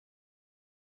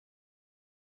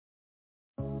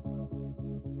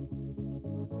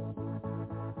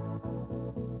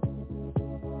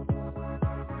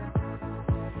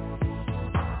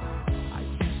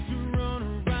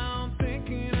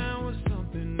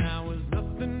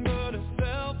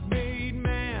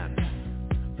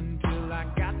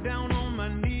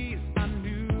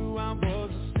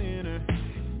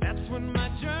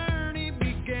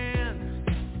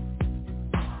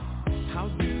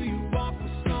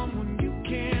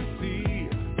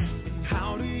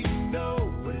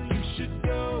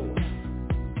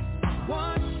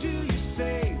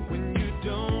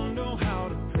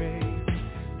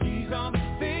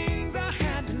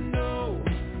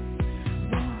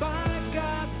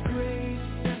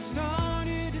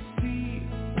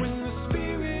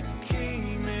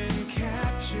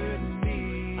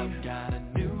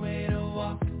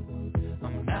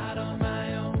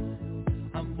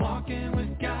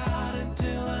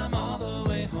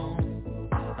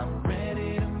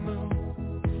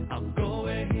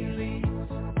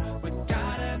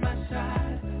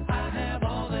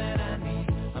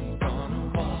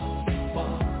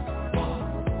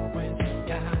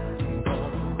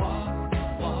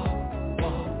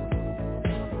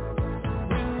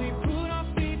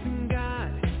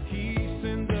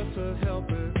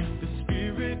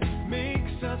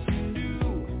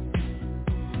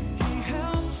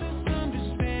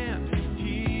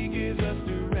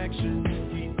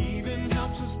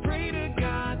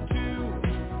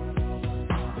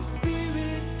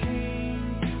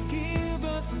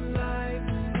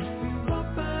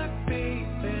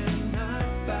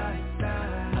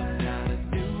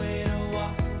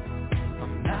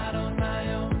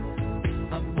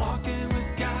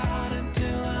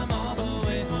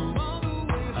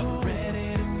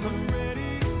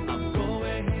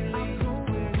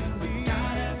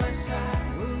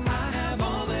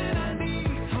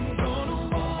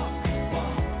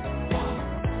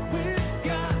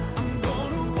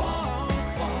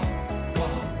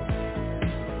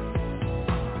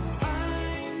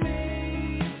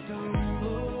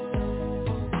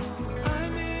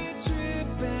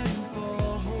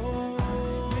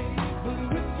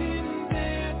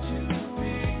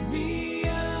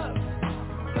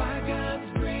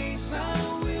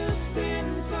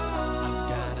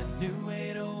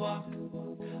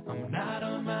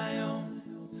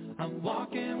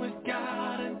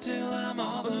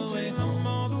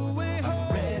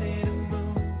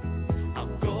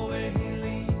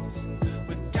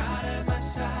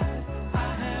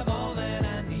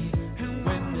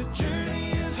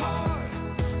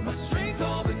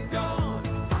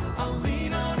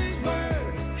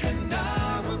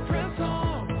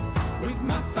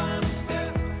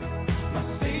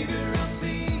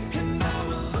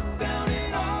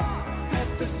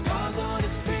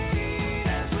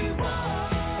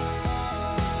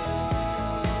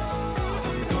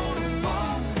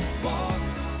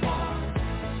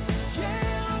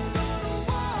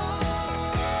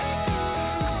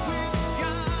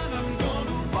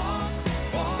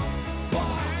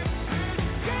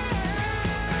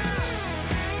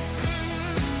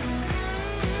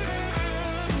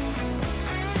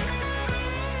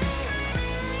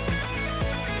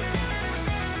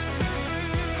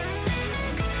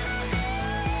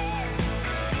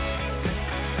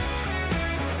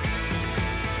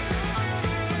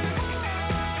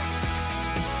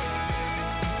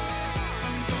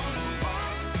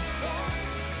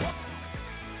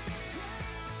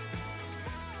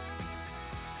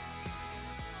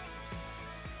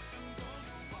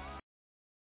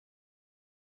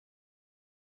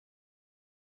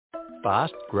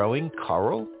 Fast-growing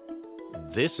coral?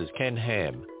 This is Ken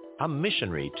Ham, a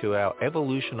missionary to our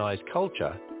evolutionized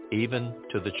culture even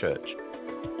to the church.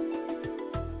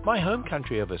 My home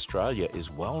country of Australia is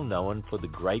well known for the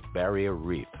Great Barrier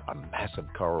Reef, a massive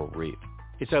coral reef.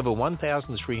 It's over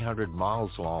 1,300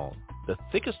 miles long. The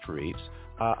thickest reefs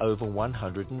are over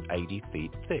 180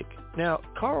 feet thick. Now,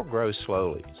 coral grows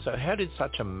slowly, so how did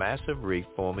such a massive reef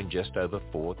form in just over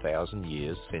 4,000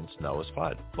 years since Noah's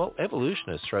flood? Well,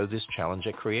 evolutionists throw this challenge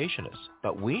at creationists,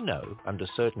 but we know, under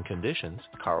certain conditions,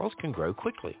 corals can grow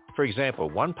quickly. For example,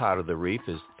 one part of the reef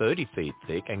is 30 feet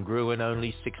thick and grew in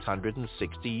only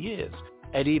 660 years.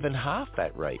 At even half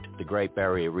that rate, the Great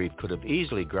Barrier Reef could have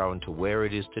easily grown to where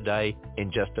it is today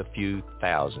in just a few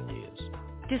thousand years.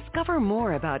 Discover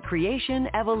more about creation,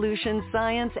 evolution,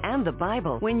 science, and the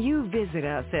Bible when you visit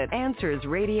us at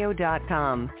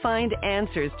AnswersRadio.com. Find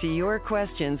answers to your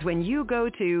questions when you go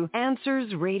to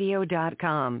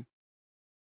AnswersRadio.com.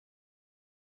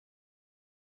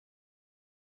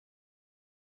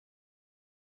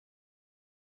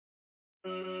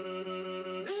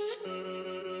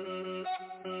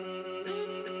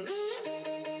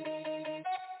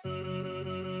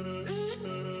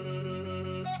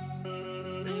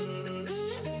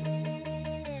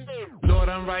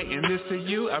 I'm writing this to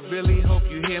you, I really hope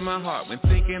you hear my heart. When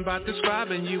thinking about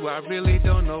describing you, I really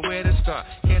don't know where to start.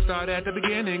 Can't start at the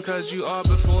beginning, cause you are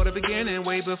before the beginning,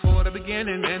 way before the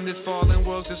beginning. And this fallen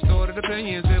world's distorted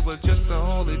opinions, it was just the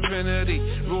Holy Trinity,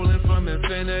 ruling from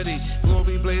infinity.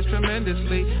 Glory blazed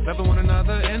tremendously, loving one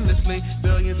another endlessly.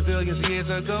 Billions and billions of years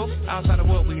ago, outside of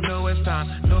what we know as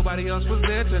time. Nobody else was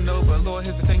there to know, but Lord,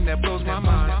 here's the thing that blows my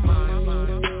mind.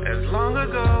 As long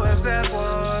ago as that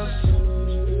was,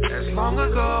 as long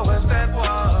ago as that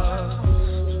was,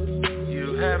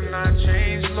 you have not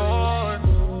changed, Lord.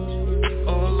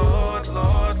 Oh Lord,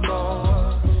 Lord,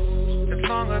 Lord. As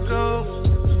long ago,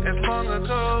 as long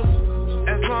ago,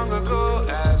 as long ago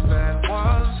as that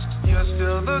was, you're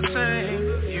still the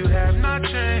same. You have not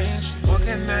changed. What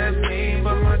can that mean?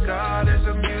 But my God is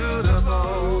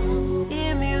immutable.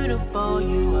 Immutable,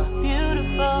 you are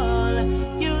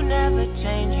beautiful. You never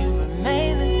change, you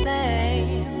remain the same.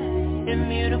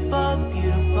 Immutable,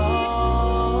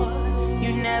 beautiful.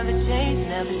 You never change,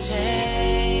 never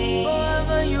change.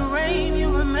 Forever you reign, you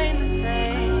remain the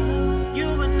same. You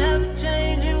will never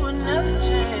change, you will never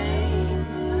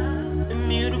change.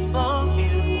 Immutable,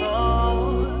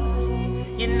 beautiful.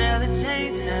 You never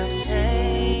change, never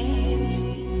change.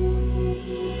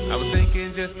 I was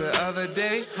thinking just the other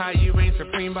day, how you reign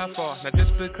supreme by far. Not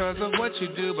just because of what you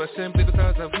do, but simply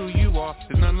because of who you are.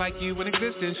 There's none like you in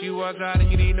existence. You are God and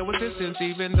you need no assistance.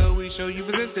 Even though we show you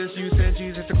resistance, you sent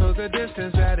Jesus to close the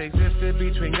distance that existed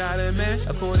between God and man,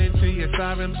 according to your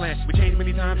sovereign plan. We changed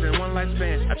many times in one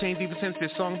lifespan. I've changed even since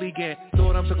this song began.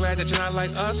 Lord, I'm so glad that you're not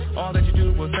like us. All that you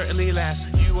do will certainly last.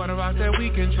 You are the rock that we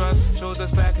can trust. Shows us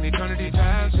back in eternity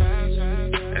past.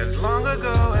 As long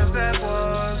ago as that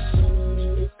was,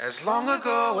 as long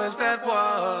ago as that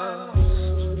was,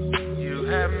 you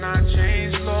have not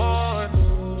changed, Lord.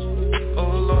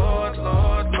 Oh Lord,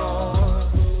 Lord, Lord.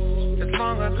 As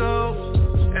long ago,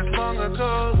 as long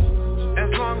ago, as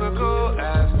long ago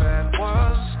as that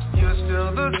was, you're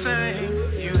still the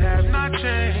same. You have not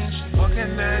changed. What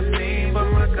can that mean? But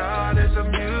my God is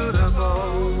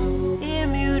immutable.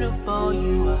 Immutable,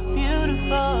 you are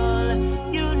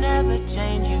beautiful. You never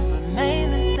change, you remain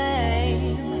the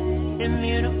same.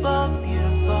 Immutable,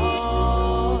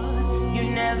 beautiful. You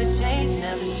never change,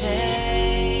 never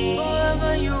change.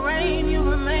 Forever you reign, you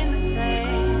remain the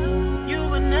same. You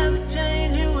will never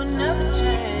change, you will never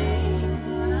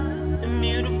change.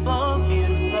 Immutable,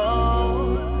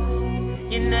 beautiful.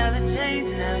 You never change,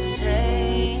 never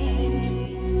change.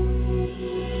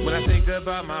 When I think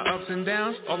about my ups and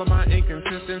downs, all of my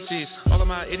inconsistencies, all of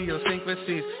my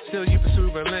idiosyncrasies, still you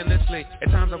pursue relentlessly.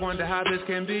 At times I wonder how this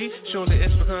can be. Surely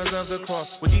it's because of the cross,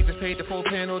 where Jesus paid the full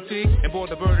penalty and bore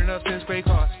the burden of sin's great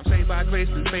cost. I'm saved by grace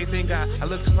through faith in God. I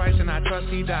look to Christ and I trust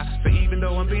He died. But even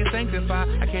though I'm being sanctified,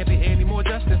 I can't be any more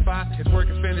justified. His work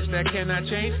is finished, that cannot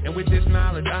change. And with this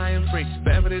knowledge I am free.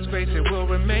 Forever this grace it will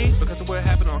remain, because of what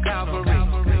happened on Calvary.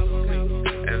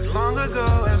 As long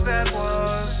ago as that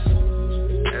was,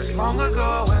 as long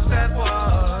ago as that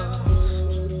was,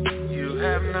 you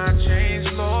have not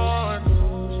changed, Lord.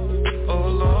 Oh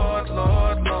Lord,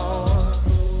 Lord,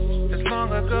 Lord. As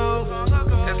long ago,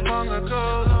 as long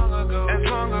ago, as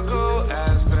long ago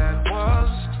as that was,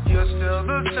 you're still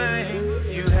the same.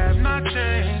 You have not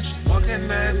changed. What can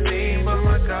that mean? But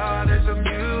my God is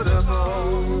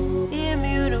immutable.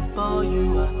 Immutable,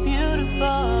 you are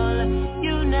beautiful.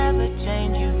 You never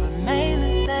change, you remain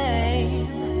the same.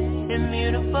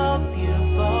 Immutable,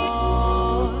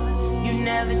 beautiful. You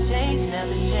never change,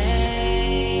 never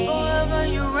change. Forever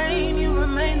you reign, you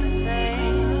remain the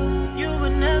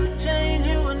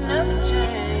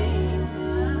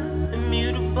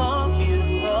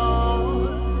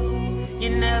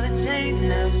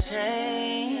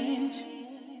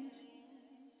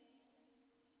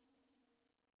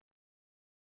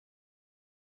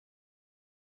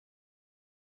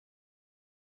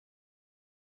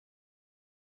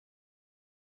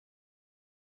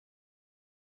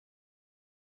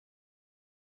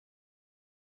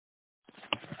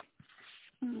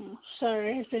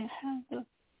Sorry, I didn't have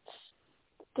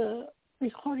the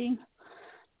recording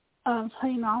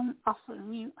playing on off of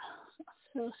mute.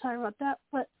 So sorry about that,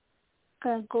 but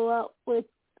gonna go out with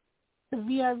the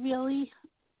VRVLE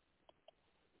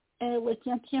and with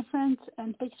Yanti and Friends,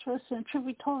 and thanks for listening to Truth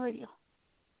Be Told Radio.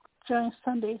 Join us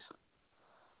Sundays.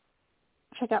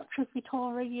 Check out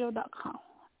truthbetoldradio.com,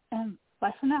 and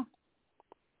bye for now.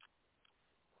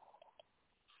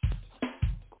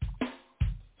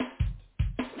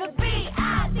 The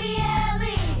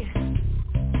B-I-B-L-E.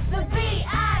 The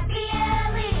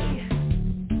B-I-B-L-E.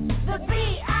 The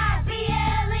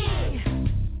B-I-B-L-E.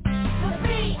 The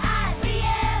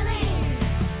B-I-B-L-E.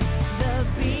 The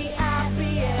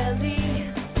B-I-B-L-E.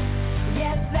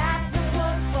 Yes, that's the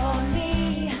book for me.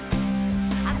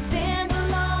 I stand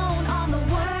alone on the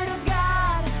Word of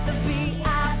God. The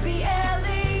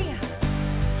B-I-B-L-E.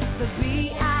 The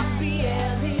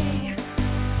B-I-B-L-E.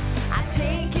 I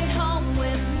take it home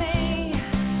with me.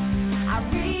 I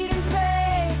read and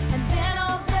pray and then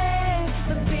obey.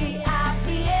 The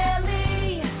B-I-B-L-E.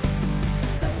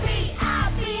 The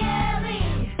B-I-B-L-E.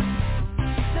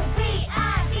 The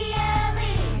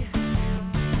B-I-B-L-E.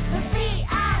 The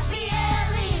B-I-B-L-E.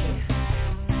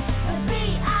 The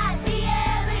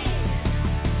B-I-B-L-E.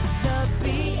 The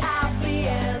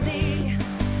B-I-B-L-E.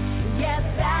 Yes,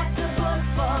 that's the book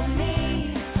for me.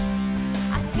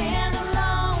 I stand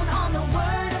alone on the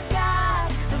Word of God.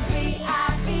 The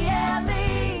B-I-B-L-E.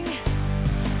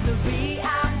 The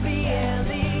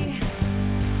B-I-B-L-E.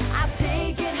 I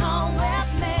take it home with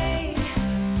me.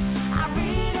 I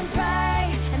read and pray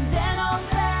and then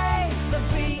obey. The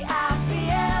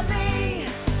B-I-B-L-E.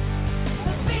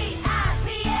 The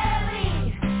B-I-B-L-E.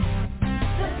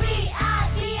 The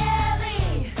B-I-B-L-E.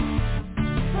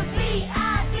 The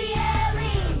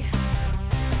B-I-B-L-E.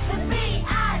 The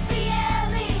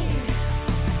B-I-B-L-E.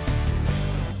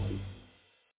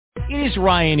 It is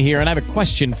Ryan here, and I have a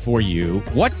question for you.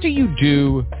 What do you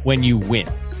do when you win?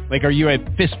 Like, are you a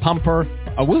fist pumper,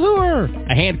 a woohooer,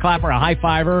 a hand clapper, a high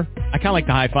fiver? I kind of like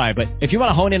the high five, but if you want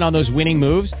to hone in on those winning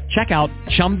moves, check out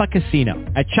Chumba Casino.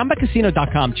 At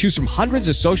ChumbaCasino.com, choose from hundreds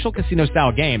of social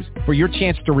casino-style games for your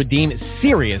chance to redeem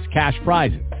serious cash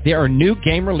prizes. There are new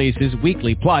game releases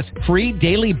weekly, plus free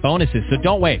daily bonuses, so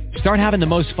don't wait. Start having the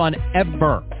most fun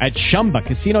ever at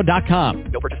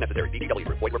ChumbaCasino.com. No purchase necessary. VGW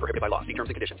Group. Void where prohibited by law. See terms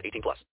and conditions. 18+.